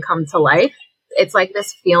everything come to life. It's like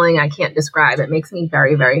this feeling I can't describe. It makes me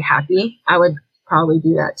very, very happy. I would probably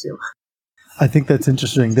do that too. I think that's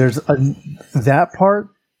interesting. There's that part.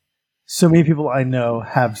 So many people I know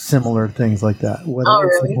have similar things like that. Whether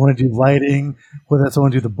it's like, want to do lighting, whether it's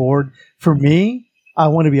want to do the board. For me, I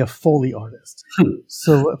want to be a Foley artist.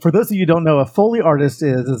 So for those of you who don't know, a Foley artist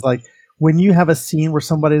is like when you have a scene where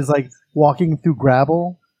somebody's like walking through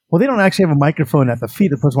gravel. Well, they don't actually have a microphone at the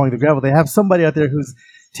feet of the person walking through gravel. They have somebody out there who's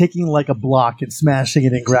taking like a block and smashing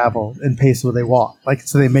it in gravel and pace where they walk. Like,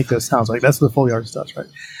 so they make those sounds. Like, that's what the Foley artist does, right?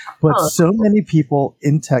 But so many people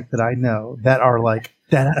in tech that I know that are like,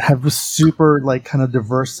 that have super like kind of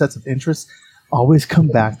diverse sets of interests always come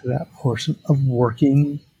back to that portion of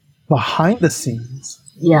working behind the scenes.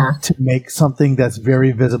 Yeah. To make something that's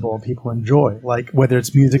very visible and people enjoy, like whether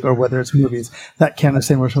it's music or whether it's movies, that kind of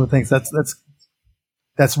same sort of things.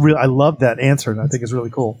 That's real. I love that answer, and I think it's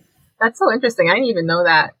really cool. That's so interesting. I didn't even know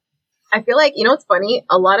that. I feel like, you know, it's funny.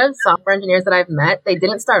 A lot of software engineers that I've met, they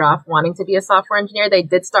didn't start off wanting to be a software engineer. They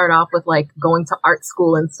did start off with like going to art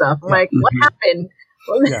school and stuff. I'm like, what happened?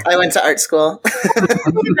 Yeah. I went to art school.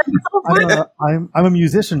 I'm a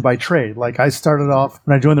musician by trade. Like, I started off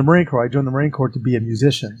when I joined the Marine Corps. I joined the Marine Corps to be a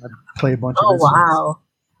musician. I play a bunch of instruments. Wow.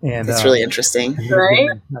 And it's really interesting. Right?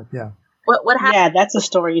 Yeah. What happened? Yeah, that's a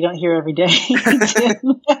story you don't hear every day.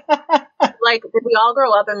 Like, did we all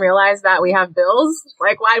grow up and realize that we have bills?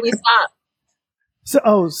 Like, why did we stop?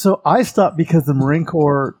 So I stopped because the Marine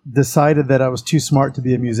Corps decided that I was too smart to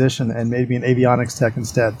be a musician and made me an avionics tech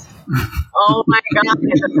instead. Oh my God.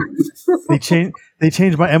 They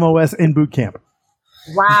changed my MOS in boot camp.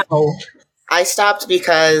 Wow. I stopped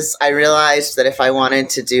because I realized that if I wanted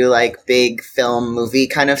to do like big film movie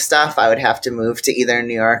kind of stuff, I would have to move to either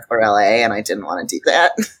New York or LA, and I didn't want to do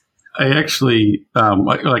that. I actually,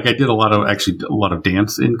 I did a lot of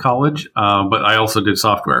dance in college, but I also did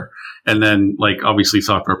software. And then, like, obviously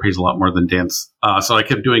software pays a lot more than dance. So I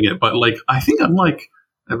kept doing it. But, like, I think I'm like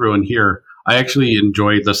everyone here. I actually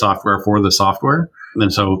enjoyed the software for the software.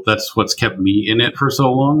 And so that's what's kept me in it for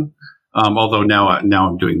so long. Although now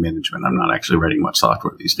I'm doing management. I'm not actually writing much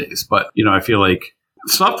software these days. But, you know, I feel like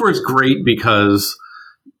software is great because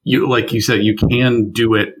you, like you said, you can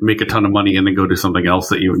do it, make a ton of money, and then go to something else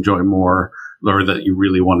that you enjoy more or that you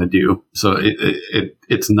really want to do. So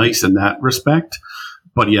it's nice in that respect.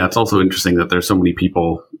 But yeah, it's also interesting that there's so many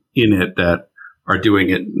people in it that are doing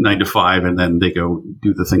it 9 to 5, and then they go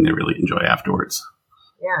do the thing they really enjoy afterwards.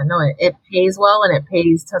 Yeah, no, it pays well, and it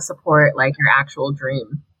pays to support like your actual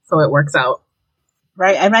dream. So it works out.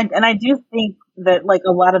 Right. And I do think that like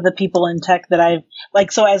a lot of the people in tech that I've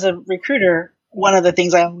like, so as a recruiter, one of the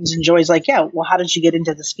things I always enjoy is like, yeah, well, how did you get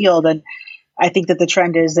into this field? And I think that the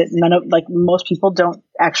trend is that most people don't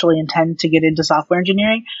actually intend to get into software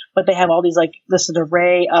engineering, but they have all these like this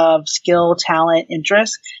array of skill, talent,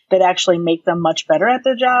 interests that actually make them much better at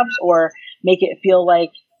their jobs or make it feel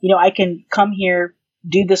like, you know, I can come here,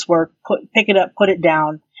 do this work, pick it up, put it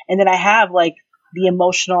down. And then I have like the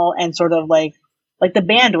emotional and sort of like the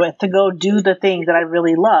bandwidth to go do the things that I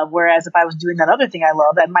really love. Whereas if I was doing that other thing I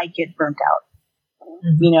love, I might get burnt out.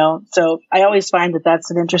 So I always find that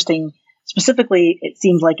that's an interesting, specifically, it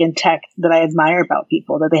seems like in tech that I admire about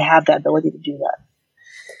people, that they have that ability to do that.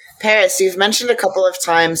 Paris, you've mentioned a couple of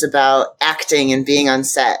times about acting and being on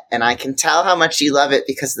set, and I can tell how much you love it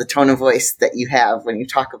because of the tone of voice that you have when you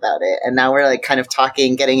talk about it. And now we're like kind of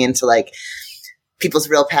getting into like people's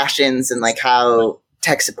real passions and like how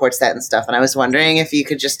tech supports that and stuff. And I was wondering if you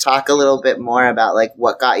could just talk a little bit more about like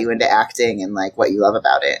what got you into acting and like what you love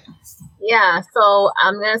about it. Yeah, so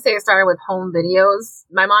I'm going to say it started with home videos.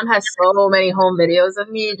 My mom has so many home videos of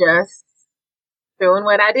me just doing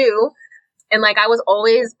what I do. And like I was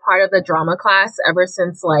always part of the drama class ever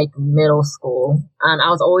since like middle school. I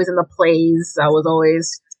was always in the plays. I was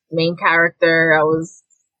always main character. I was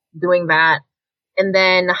doing that. And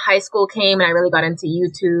then high school came and I really got into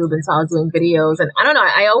YouTube, and so I was doing videos. And I don't know,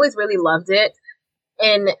 I always really loved it.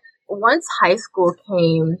 And once high school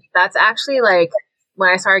came, that's actually like when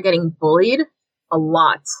I started getting bullied a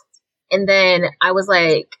lot. And then I was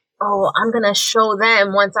like, oh, I'm going to show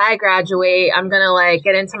them once I graduate, I'm going to like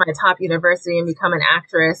get into my top university and become an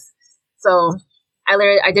actress. So I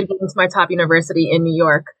did get into my top university in New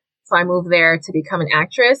York. So I moved there to become an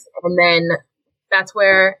actress. And then that's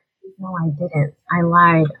where, no, I didn't. I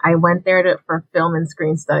lied. I went there for film and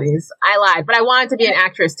screen studies. I lied, but I wanted to be an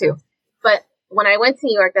actress too. But when I went to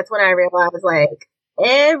New York, that's when I realized like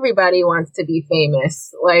everybody wants to be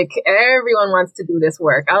famous. Like everyone wants to do this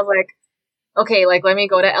work. I was like, okay, like, let me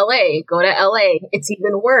go to LA. It's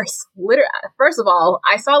even worse. Literally, first of all,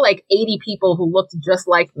 I saw like 80 people who looked just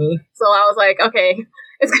like me. So I was like, okay,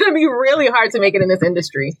 it's going to be really hard to make it in this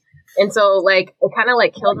industry. And so like, it kind of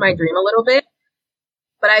like killed my dream a little bit,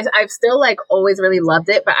 but I've still like always really loved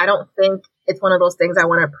it. But I don't think it's one of those things I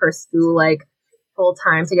want to pursue like full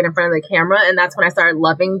time to get in front of the camera. And that's when I started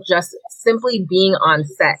loving just simply being on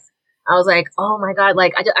set. I was like, oh my God,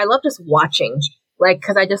 like I love just watching. Like,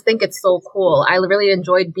 because I just think it's so cool. I really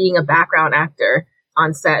enjoyed being a background actor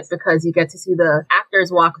on set because you get to see the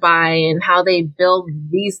actors walk by and how they build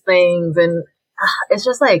these things. And it's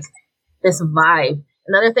just like this vibe.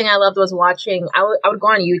 Another thing I loved was watching, I would go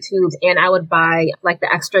on YouTube and I would buy like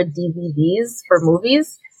the extra DVDs for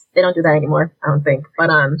movies. They don't do that anymore, I don't think.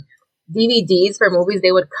 But DVDs for movies,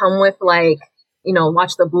 they would come with like,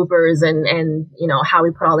 watch the bloopers and how we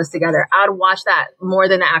put all this together. I would watch that more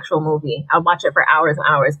than the actual movie. I'd watch it for hours and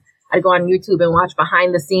hours. I'd go on YouTube and watch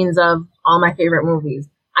behind the scenes of all my favorite movies.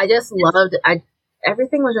 I just loved,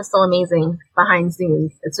 everything was just so amazing behind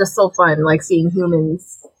scenes. It's just so fun, like seeing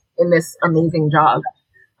humans in this amazing job.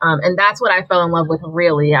 And that's what I fell in love with,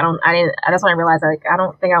 really. That's when I realized, like, I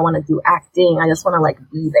don't think I want to do acting. I just want to like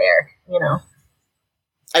be there,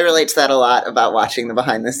 I relate to that a lot about watching the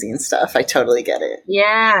behind the scenes stuff. I totally get it.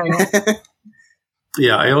 Yeah.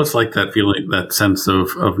 Yeah, I always like that feeling, that sense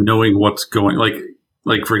of knowing what's going,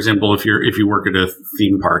 like for example, if you work at a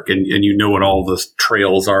theme park and you know what all the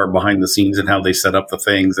trails are behind the scenes and how they set up the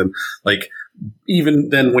things, and like even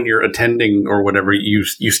then when you're attending or whatever, you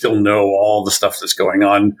still know all the stuff that's going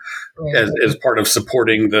on as part of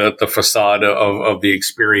supporting the facade of the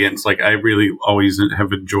experience. Like I really always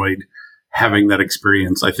have enjoyed having that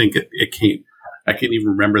experience. I think I can't even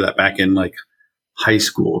remember that back in like high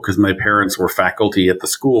school because my parents were faculty at the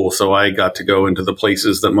school. So I got to go into the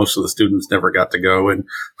places that most of the students never got to go and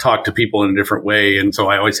talk to people in a different way. And so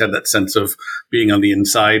I always had that sense of being on the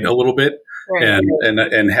inside a little bit. Right.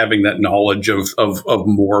 And having that knowledge of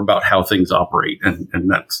more about how things operate. And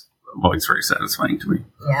that's always very satisfying to me.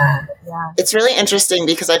 Yeah. It's really interesting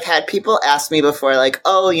because I've had people ask me before, like,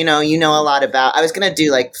 oh, you know a lot about, I was going to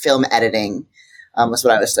do like film editing, was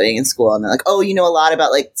what I was studying in school. And they're like, oh, you know a lot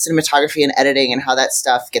about like cinematography and editing and how that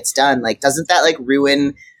stuff gets done. Like, doesn't that like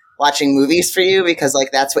ruin watching movies for you? Because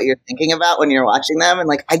like, that's what you're thinking about when you're watching them. And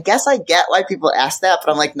like, I guess I get why people ask that,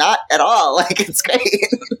 but I'm like, not at all. Like, it's great.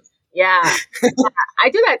 Yeah, I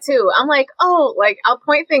do that too. I'm like, oh, like I'll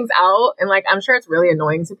point things out and like, I'm sure it's really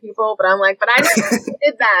annoying to people, but I'm like, but I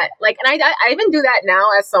did that. Like, and I even do that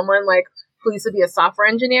now as someone like who used to be a software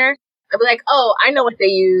engineer. I'd be like, oh, I know what they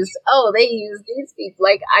use. Oh, they use these people.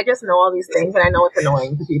 Like, I just know all these things and I know it's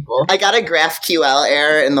annoying to people. I got a GraphQL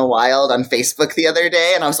error in the wild on Facebook the other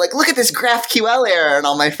day and I was like, look at this GraphQL error. And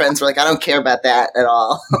all my friends were like, I don't care about that at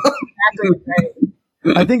all. Exactly right.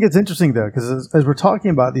 I think it's interesting though, because as we're talking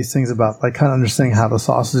about these things about like kind of understanding how the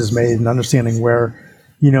sausage is made and understanding where,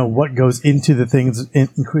 what goes into the things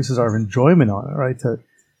increases our enjoyment on it, right?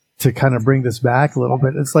 To kind of bring this back a little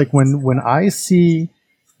bit. It's like when I see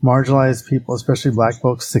marginalized people, especially Black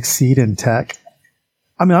folks, succeed in tech.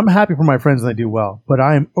 I mean, I'm happy for my friends when they do well, but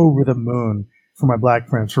I am over the moon for my Black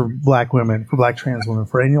friends, for Black women, for Black trans women,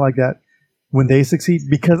 for anything like that when they succeed,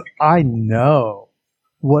 because I know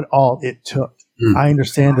what all it took. I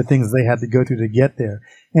understand the things they had to go through to get there.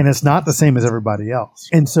 And it's not the same as everybody else.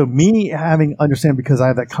 And so me having understand, because I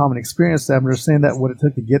have that common experience, to understand that what it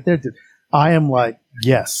took to get there, I am like,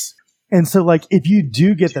 yes. And so like, if you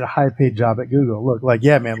do get that high paid job at Google, look, like,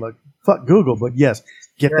 yeah, man, look, fuck Google, but yes,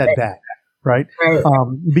 get that back. Right.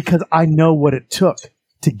 Because I know what it took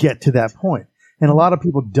to get to that point. And a lot of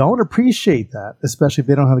people don't appreciate that, especially if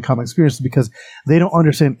they don't have the common experience, because they don't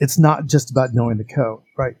understand it's not just about knowing the code,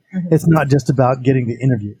 right? Mm-hmm. It's not just about getting the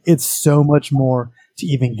interview. It's so much more to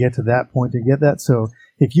even get to that point to get that. So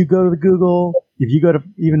if you go to the Google, if you go to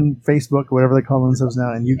even Facebook or whatever they call themselves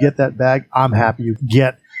now, and you get that bag, I'm happy you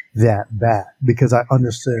get that bag because I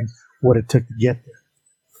understood what it took to get there.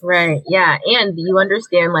 Right. Yeah. And you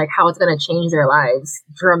understand like how it's going to change their lives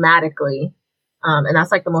dramatically. And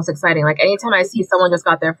that's like the most exciting. Like anytime I see someone just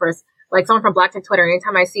got their first, like someone from Black Tech Twitter,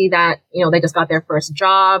 anytime I see that, you know, they just got their first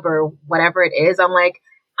job or whatever it is, I'm like,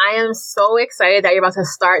 I am so excited that you're about to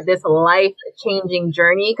start this life changing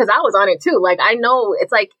journey. Cause I was on it too. Like, I know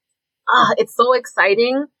it's like, it's so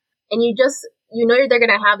exciting. And you just, you know, they're going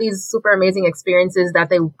to have these super amazing experiences that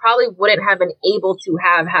they probably wouldn't have been able to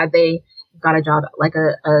have had they got a job like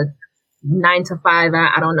a 9 to 5,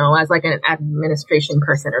 I don't know, as like an administration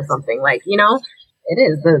person or something. Like, you know, it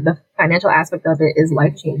is the financial aspect of it is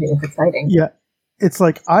life changing. It's exciting. Yeah. It's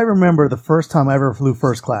like, I remember the first time I ever flew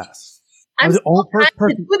first class. I was the only person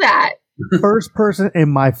to do that. First person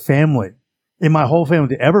in my family, in my whole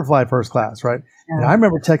family to ever fly first class. Right. Yeah. And I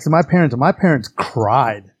remember texting my parents, and my parents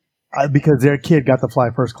cried because their kid got to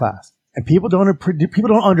fly first class. And people don't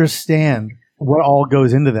understand what all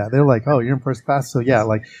goes into that. They're like, oh, you're in first class. So yeah,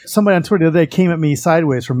 like somebody on Twitter the other day came at me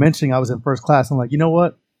sideways for mentioning I was in first class. I'm like, you know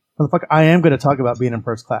what? Motherfucker, I am going to talk about being in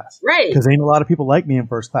first class. Right. Because ain't a lot of people like me in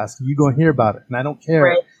first class. So you go and hear about it. And I don't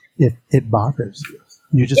care if it bothers you.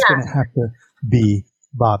 You're just going to have to be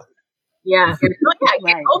bothered. Yeah. Get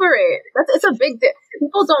over it. It's a big deal.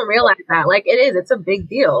 People don't realize that. Like it is. It's a big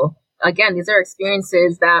deal. Again, these are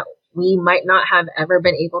experiences that we might not have ever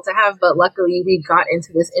been able to have, but luckily we got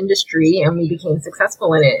into this industry and we became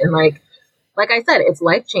successful in it. And like I said, it's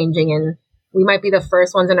life changing, and we might be the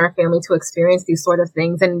first ones in our family to experience these sort of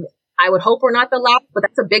things. And I would hope we're not the last, but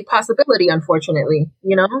that's a big possibility, unfortunately,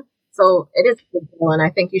 you know? So it is a big deal, and I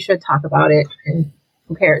think you should talk about it. And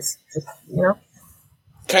who cares? Just, you know?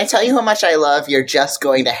 Can I tell you how much I love you're just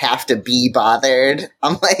going to have to be bothered?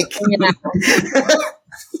 I'm like,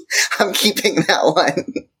 I'm keeping that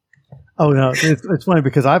one. Oh no, it's funny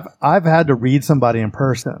because I've had to read somebody in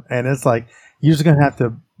person, and it's like you're just gonna have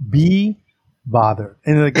to be bothered,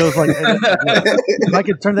 and it goes like if I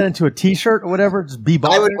could turn that into a T-shirt or whatever, just be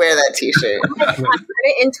bothered. I would wear that T-shirt. Turn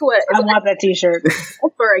it into I want that T-shirt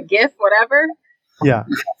for a gift, whatever. Yeah,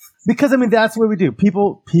 because I mean that's what we do.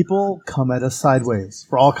 People come at us sideways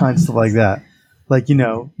for all kinds of stuff like that. Like, you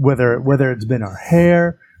know, whether it's been our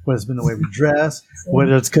hair, whether it's been the way we dress,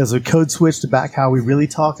 whether it's because we code switched to back how we really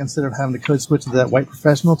talk instead of having to code switch to that white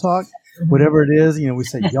professional talk, whatever it is, you know, we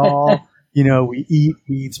say y'all, you know, we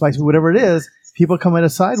eat spicy, whatever it is, people come at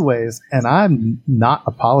us sideways, and I'm not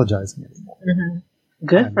apologizing anymore. Mm-hmm.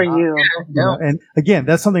 Good for you. You know, and again,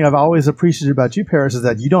 that's something I've always appreciated about you, Paris, is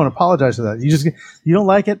that you don't apologize for that. You don't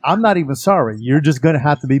like it. I'm not even sorry. You're just going to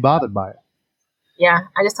have to be bothered by it. Yeah.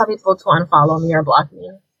 I just tell people to unfollow me or block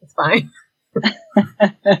me. It's fine.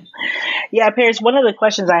 Yeah, Paris, one of the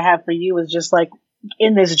questions I have for you is just like,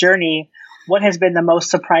 in this journey, what has been the most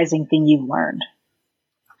surprising thing you've learned?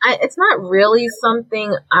 It's not really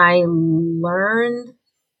something I learned,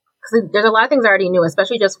 because there's a lot of things I already knew,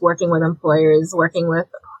 especially just working with employers, working with,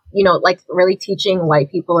 you know, like really teaching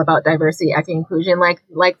white people about diversity, equity, inclusion. Like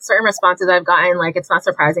certain responses I've gotten, like it's not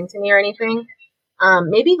surprising to me or anything.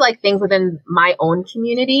 Maybe like things within my own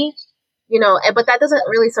community. You know, but that doesn't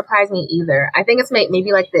really surprise me either. I think it's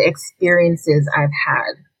maybe like the experiences I've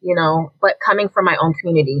had, you know, but coming from my own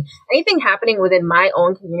community. Anything happening within my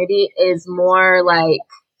own community is more like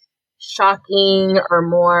shocking or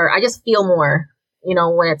more, I just feel more, you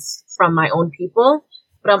know, when it's from my own people.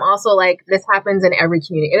 But I'm also like, this happens in every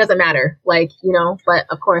community. It doesn't matter, like, you know, but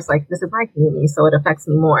of course, like, this is my community, so it affects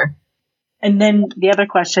me more. And then the other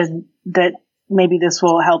question that maybe this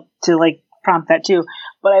will help to like prompt that too,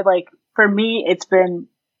 but for me, it's been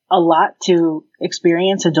a lot to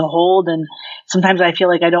experience and to hold. And sometimes I feel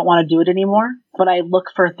like I don't want to do it anymore, but I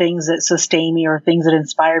look for things that sustain me or things that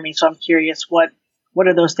inspire me. So I'm curious, what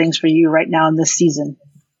are those things for you right now in this season?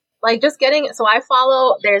 Like just so I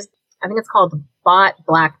follow, I think it's called Bot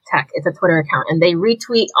Black Tech. It's a Twitter account, and they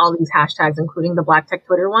retweet all these hashtags, including the Black Tech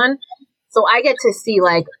Twitter one. So I get to see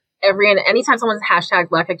like anytime someone's hashtag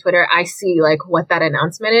Black Tech Twitter, I see like what that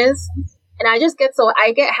announcement is. And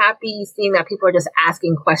I get happy seeing that people are just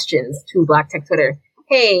asking questions to Black Tech Twitter.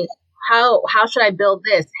 Hey, how should I build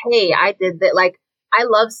this? Hey, I did that. Like, I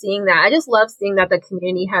love seeing that. I just love seeing that the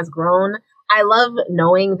community has grown. I love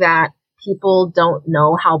knowing that people don't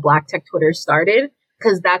know how Black Tech Twitter started,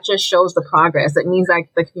 because that just shows the progress. It means like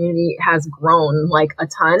the community has grown like a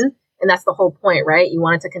ton. And that's the whole point, right? You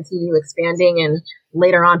want it to continue expanding, and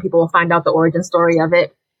later on people will find out the origin story of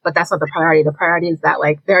it. But that's not the priority. The priority is that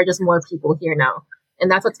like there are just more people here now. And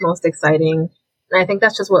that's what's most exciting. And I think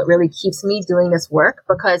that's just what really keeps me doing this work,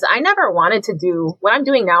 because I never wanted to do what I'm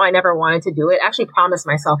doing now. I never wanted to do it. I actually promised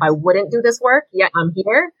myself I wouldn't do this work, yet I'm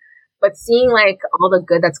here. But seeing like all the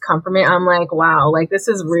good that's come from it, I'm like, wow, like this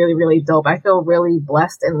is really, really dope. I feel really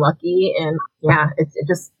blessed and lucky. And yeah, it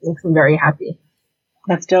just makes me very happy.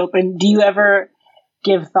 That's dope. And do you ever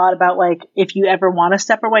give thought about like, if you ever want to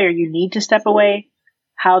step away or you need to step away,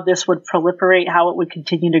 how this would proliferate, how it would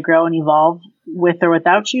continue to grow and evolve with or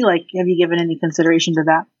without you? Like, have you given any consideration to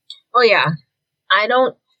that? Oh, yeah. I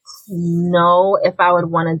don't know if I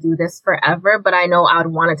would want to do this forever, but I know I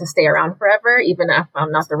would want it to stay around forever. Even if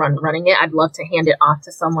I'm not the running it, I'd love to hand it off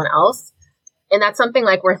to someone else. And that's something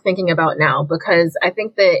like we're thinking about now, because I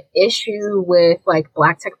think the issue with like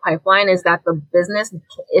Black Tech Pipeline is that the business,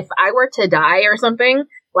 if I were to die or something,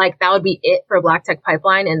 like that would be it for Black Tech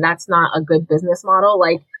Pipeline. And that's not a good business model.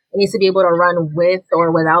 Like it needs to be able to run with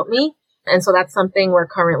or without me. And so that's something we're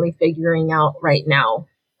currently figuring out right now,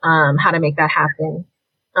 how to make that happen.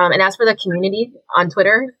 And as for the community on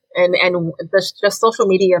Twitter and the social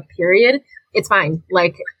media period, it's fine.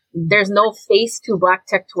 Like there's no face to Black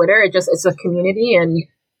Tech Twitter. It's a community, and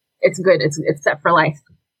it's good. It's set for life.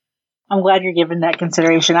 I'm glad you're giving that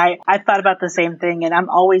consideration. I thought about the same thing, and I'm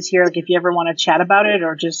always here. Like if you ever want to chat about it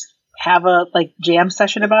or just have a like jam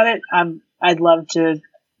session about it, I'd love to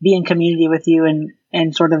be in community with you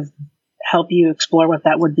and sort of help you explore what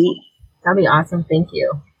that would be. That'd be awesome. Thank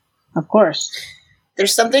you. Of course.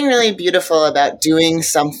 There's something really beautiful about doing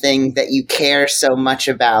something that you care so much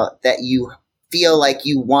about that you feel like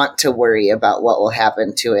you want to worry about what will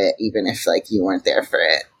happen to it, even if like you weren't there for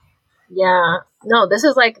it. Yeah. No, this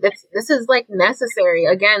is like necessary.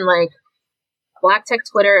 Again, like Black Tech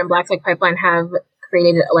Twitter and Black Tech Pipeline have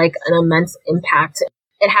created like an immense impact.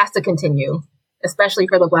 It has to continue, especially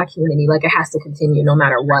for the Black community. Like it has to continue no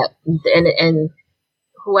matter what. And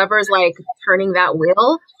whoever's like turning that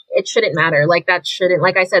wheel, it shouldn't matter. Like that shouldn't,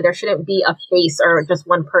 like I said, there shouldn't be a face or just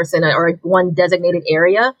one person or one designated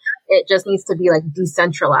area. It just needs to be like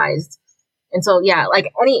decentralized. And so, yeah,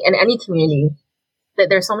 like any community, that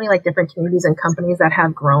there's so many like different communities and companies that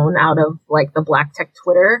have grown out of like the Black Tech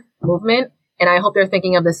Twitter movement. And I hope they're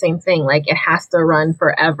thinking of the same thing. Like it has to run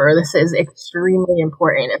forever. This is extremely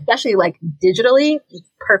important, especially like digitally.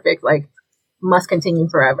 Perfect. Like must continue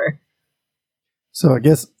forever. So I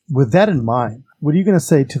guess with that in mind, what are you going to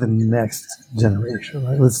say to the next generation?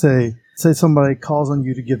 Right? Let's say somebody calls on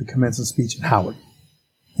you to give the commencement speech at Howard,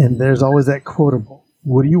 and there's always that quotable.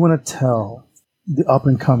 What do you want to tell the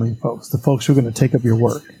up-and-coming folks, the folks who are going to take up your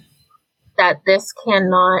work? That this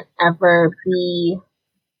cannot ever be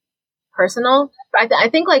personal. I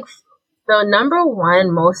think like the number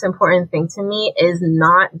one most important thing to me is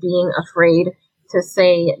not being afraid to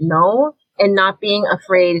say no and not being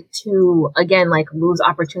afraid to, again, like lose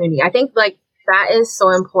opportunity. I think like that is so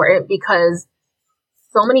important because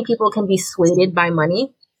so many people can be swayed by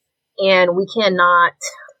money, and I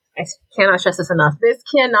cannot stress this enough. This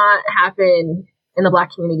cannot happen in the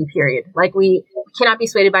Black community, period. Like we cannot be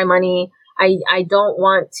swayed by money. I don't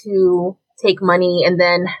want to take money and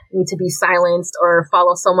then need to be silenced or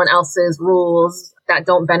follow someone else's rules that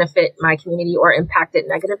don't benefit my community or impact it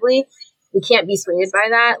negatively. We can't be swayed by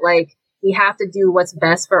that. Like we have to do what's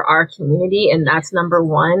best for our community, and that's number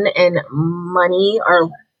one. And money or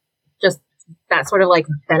just that sort of like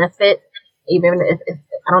benefit, even if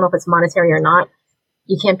I don't know if it's monetary or not,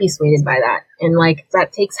 you can't be swayed by that. And like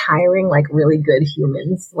that takes hiring like really good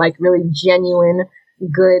humans, like really genuine,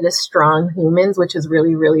 good, strong humans, which is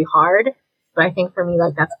really, really hard. But I think for me,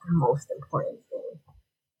 like that's the most important thing.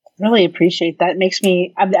 Really appreciate that. It makes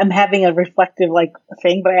me, I'm having a reflective like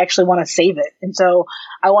thing, but I actually want to save it. And so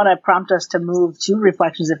I want to prompt us to move to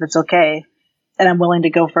reflections if it's okay. And I'm willing to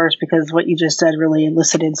go first because what you just said really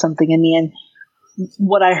elicited something in me. And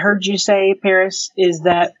what I heard you say, Paris, is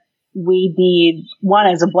that we need, one,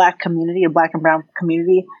 as a Black community, a Black and brown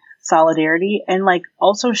community, solidarity, and like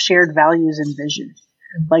also shared values and vision.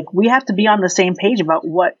 Like we have to be on the same page about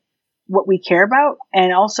what we care about,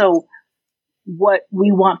 and also what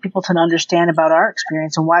we want people to understand about our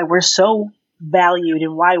experience and why we're so valued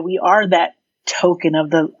and why we are that token of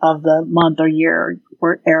the month or year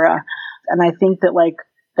or era. And I think that like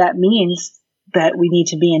that means that we need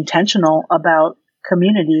to be intentional about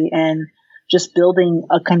community and just building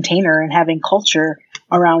a container and having culture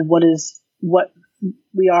around what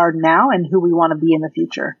we are now and who we want to be in the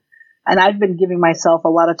future. And I've been giving myself a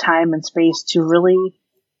lot of time and space to really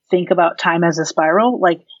think about time as a spiral,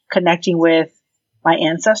 like connecting with my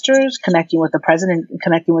ancestors, connecting with the present, and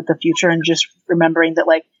connecting with the future, and just remembering that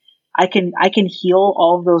like I can heal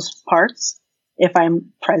all of those parts if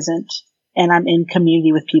I'm present and I'm in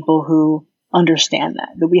community with people who understand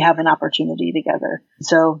that we have an opportunity together.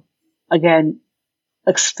 So again,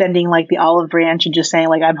 extending like the olive branch and just saying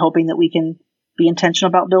like, I'm hoping that we can be intentional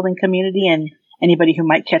about building community, and anybody who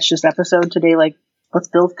might catch this episode today, like let's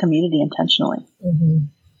build community intentionally. Mm-hmm.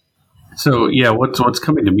 So yeah, what's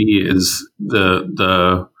coming to me is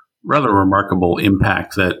the rather remarkable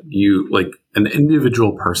impact that you, like an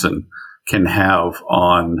individual person, can have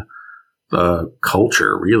on the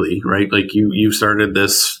culture, really, right? Like you started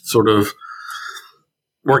this sort of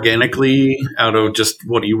organically out of just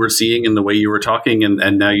what you were seeing and the way you were talking,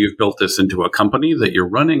 and now you've built this into a company that you're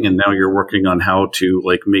running, and now you're working on how to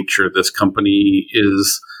like make sure this company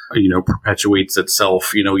is, perpetuates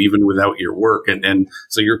itself, even without your work, and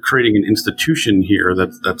so you're creating an institution here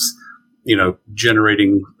that's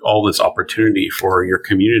generating all this opportunity for your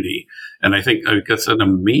community. And I think that's an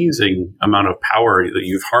amazing amount of power that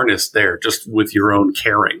you've harnessed there just with your own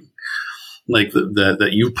caring. Like that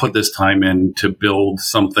you put this time in to build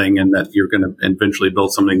something, and that you're going to eventually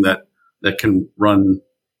build something that can run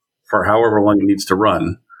for however long it needs to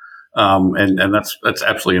run. And that's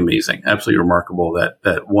absolutely amazing, absolutely remarkable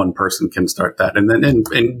that one person can start that and then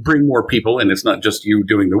and bring more people in. It's not just you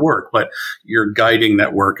doing the work, but you're guiding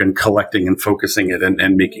that work and collecting and focusing it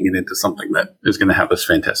and making it into something that is going to have this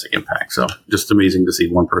fantastic impact. So just amazing to see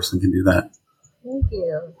one person can do that. Thank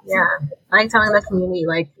you. Yeah. I like telling the community,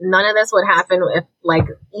 like, none of this would happen if, like,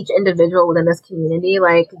 each individual within this community,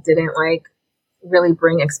 like, didn't, like, really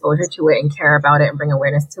bring exposure to it and care about it and bring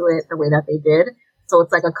awareness to it the way that they did. So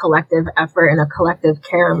it's like a collective effort and a collective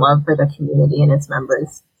care and love for the community and its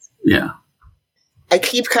members. Yeah. I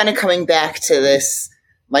keep kind of coming back to this.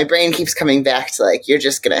 My brain keeps coming back to like, you're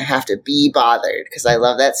just going to have to be bothered, because I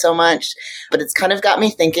love that so much. But it's kind of got me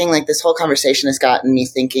thinking, like, this whole conversation has gotten me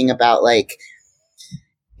thinking about, like,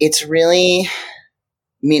 it's really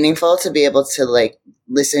meaningful to be able to like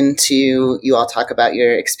listen to you all talk about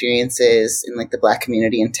your experiences in like the Black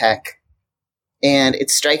community in tech. And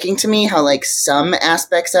it's striking to me how like some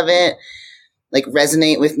aspects of it like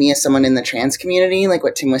resonate with me as someone in the trans community, like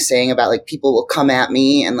what Tim was saying about like people will come at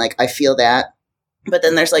me and like I feel that. But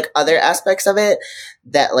then there's like other aspects of it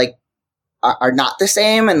that like are not the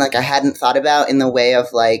same, and like I hadn't thought about in the way of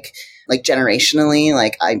like generationally,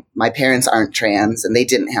 like my parents aren't trans and they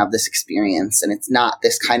didn't have this experience, and it's not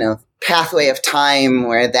this kind of pathway of time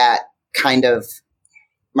where that kind of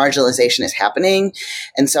marginalization is happening.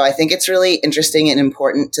 And so I think it's really interesting and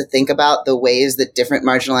important to think about the ways that different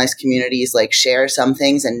marginalized communities like share some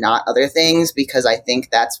things and not other things, because I think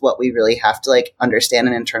that's what we really have to like understand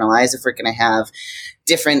and internalize if we're going to have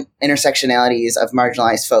different intersectionalities of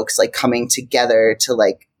marginalized folks like coming together to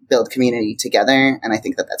like build community together. And I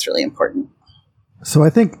think that that's really important. So I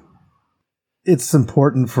think it's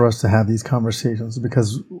important for us to have these conversations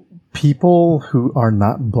because people who are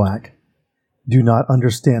not Black do not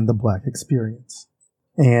understand the Black experience.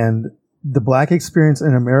 And the Black experience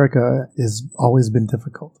in America has always been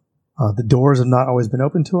difficult. The doors have not always been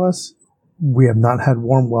open to us. We have not had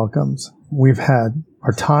warm welcomes. We've had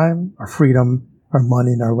our time, our freedom, our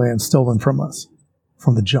money, and our land stolen from us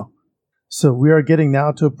from the jump. So we are getting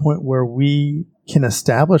now to a point where we can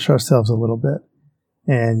establish ourselves a little bit.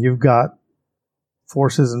 And you've got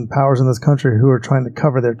forces and powers in this country who are trying to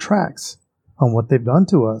cover their tracks on what they've done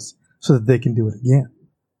to us so that they can do it again.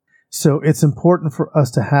 So it's important for us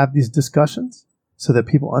to have these discussions so that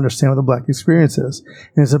people understand what the Black experience is.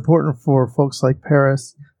 And it's important for folks like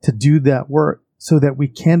Paris to do that work so that we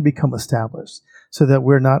can become established, so that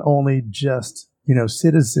we're not only just,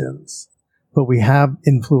 citizens, but we have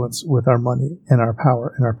influence with our money and our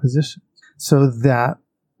power and our position, so that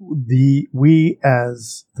we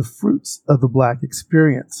as the fruits of the Black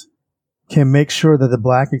experience can make sure that the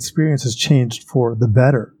Black experience is changed for the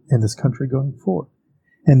better in this country going forward.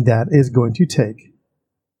 And that is going to take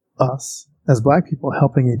us as Black people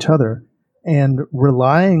helping each other and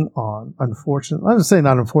relying on, unfortunately, I'm not saying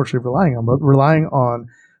not unfortunately relying on, but relying on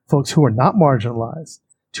folks who are not marginalized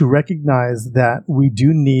to recognize that we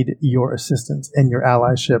do need your assistance and your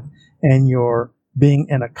allyship and your being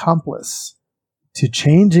an accomplice to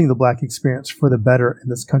changing the Black experience for the better in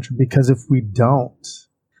this country. Because if we don't,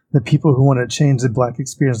 the people who want to change the Black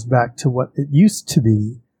experience back to what it used to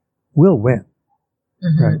be will win.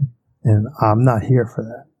 Mm-hmm. Right? And I'm not here for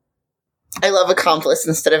that. I love accomplice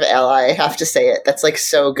instead of ally. I have to say it. That's like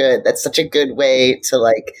so good. That's such a good way to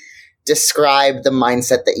like describe the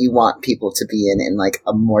mindset that you want people to be in like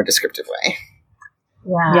a more descriptive way.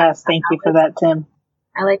 Yeah. Yes. Thank you for that, Tim.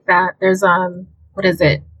 I like that. There's, what is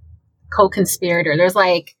it? Co-conspirator. There's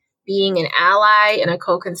like being an ally and a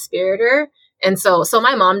co-conspirator. And so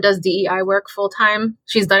my mom does DEI work full time.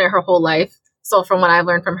 She's done it her whole life. So from what I've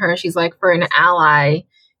learned from her, she's like, for an ally,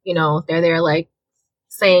 you know, they're there like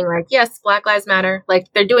saying like, yes, Black Lives Matter. Like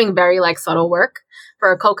they're doing very like subtle work.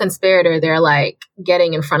 For a co-conspirator, they're like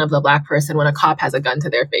getting in front of the Black person when a cop has a gun to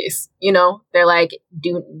their face. You know, they're like,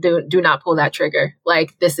 do not pull that trigger.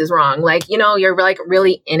 Like this is wrong. Like, you know, you're like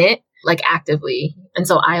really in it, like actively. And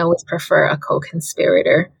so I always prefer a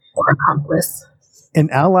co-conspirator or accomplice. An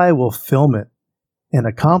ally will film it. An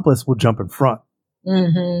accomplice will jump in front.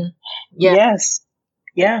 Mm-hmm. Yeah. Yes.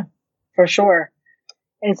 Yeah, for sure.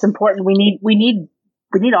 And it's important. We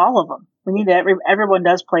need all of them. We need everyone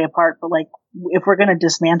does play a part, but like if we're going to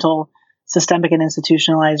dismantle systemic and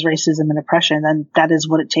institutionalized racism and oppression, then that is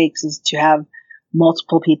what it takes, is to have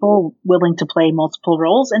multiple people willing to play multiple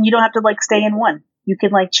roles. And you don't have to like stay in one. You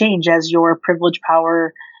can like change as your privilege,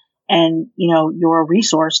 power, and, you know, your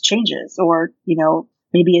resource changes, or, you know,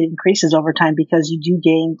 maybe it increases over time because you do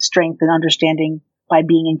gain strength and understanding by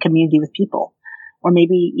being in community with people. Or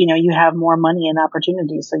maybe, you know, you have more money and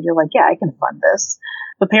opportunities. So you're like, yeah, I can fund this.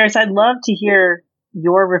 But Paris, I'd love to hear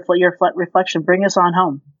your reflection. Bring us on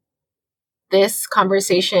home. This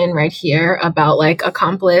conversation right here about like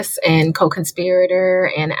accomplice and co-conspirator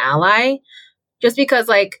and ally, just because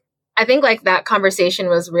like, I think like that conversation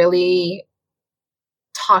was really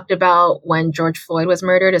talked about when George Floyd was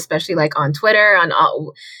murdered, especially like on Twitter,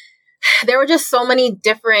 there were just so many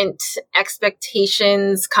different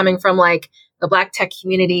expectations coming from like the Black tech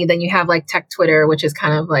community. Then you have like tech Twitter, which is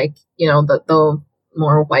kind of like, you know, the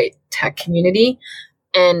more white tech community,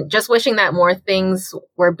 and just wishing that more things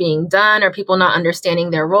were being done, or people not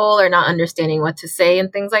understanding their role or not understanding what to say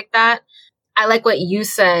and things like that. I like what you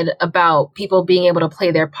said about people being able to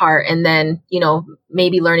play their part and then, you know,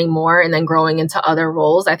 maybe learning more and then growing into other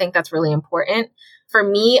roles. I think that's really important. For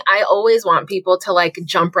me, I always want people to like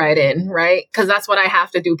jump right in, right? Because that's what I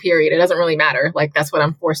have to do, period. It doesn't really matter. Like that's what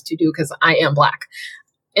I'm forced to do because I am Black.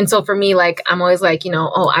 And so for me, like, I'm always like, you know,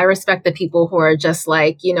 oh, I respect the people who are just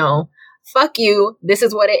like, you know, fuck you. This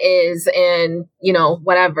is what it is. And, you know,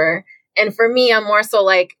 whatever. And for me, I'm more so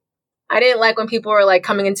like, I didn't like when people were like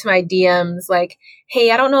coming into my DMs like,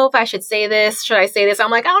 hey, I don't know if I should say this. Should I say this?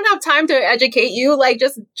 I'm like, I don't have time to educate you. Like,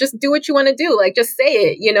 just do what you want to do. Like, just say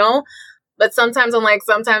it, you know? But sometimes I'm like,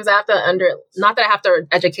 sometimes I have to not that I have to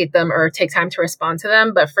educate them or take time to respond to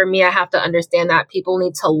them, but for me, I have to understand that people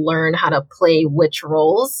need to learn how to play which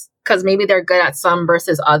roles, because maybe they're good at some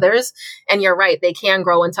versus others. And you're right, they can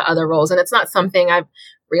grow into other roles. And it's not something I've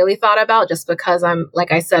really thought about just because I'm,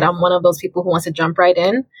 like I said, I'm one of those people who wants to jump right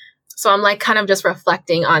in. So I'm like kind of just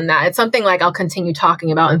reflecting on that. It's something like I'll continue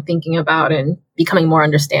talking about and thinking about and becoming more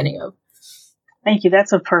understanding of. Thank you.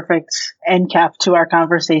 That's a perfect end cap to our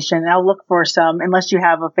conversation. I'll look for some, unless you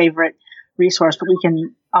have a favorite resource, but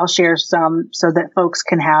I'll share some so that folks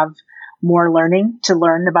can have more learning to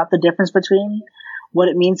learn about the difference between what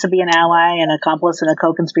it means to be an ally, an accomplice, and a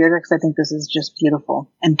co-conspirator, because I think this is just beautiful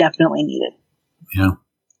and definitely needed. Yeah.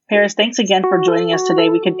 Paris, thanks again for joining us today.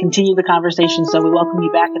 We could continue the conversation, so we welcome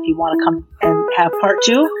you back if you want to come and have part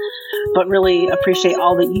 2. But really appreciate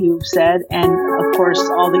all that you've said, and of course,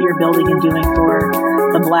 all that you're building and doing for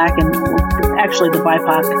the Black and actually the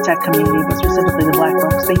BIPOC tech community, but specifically the Black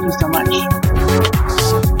folks. Thank you so much.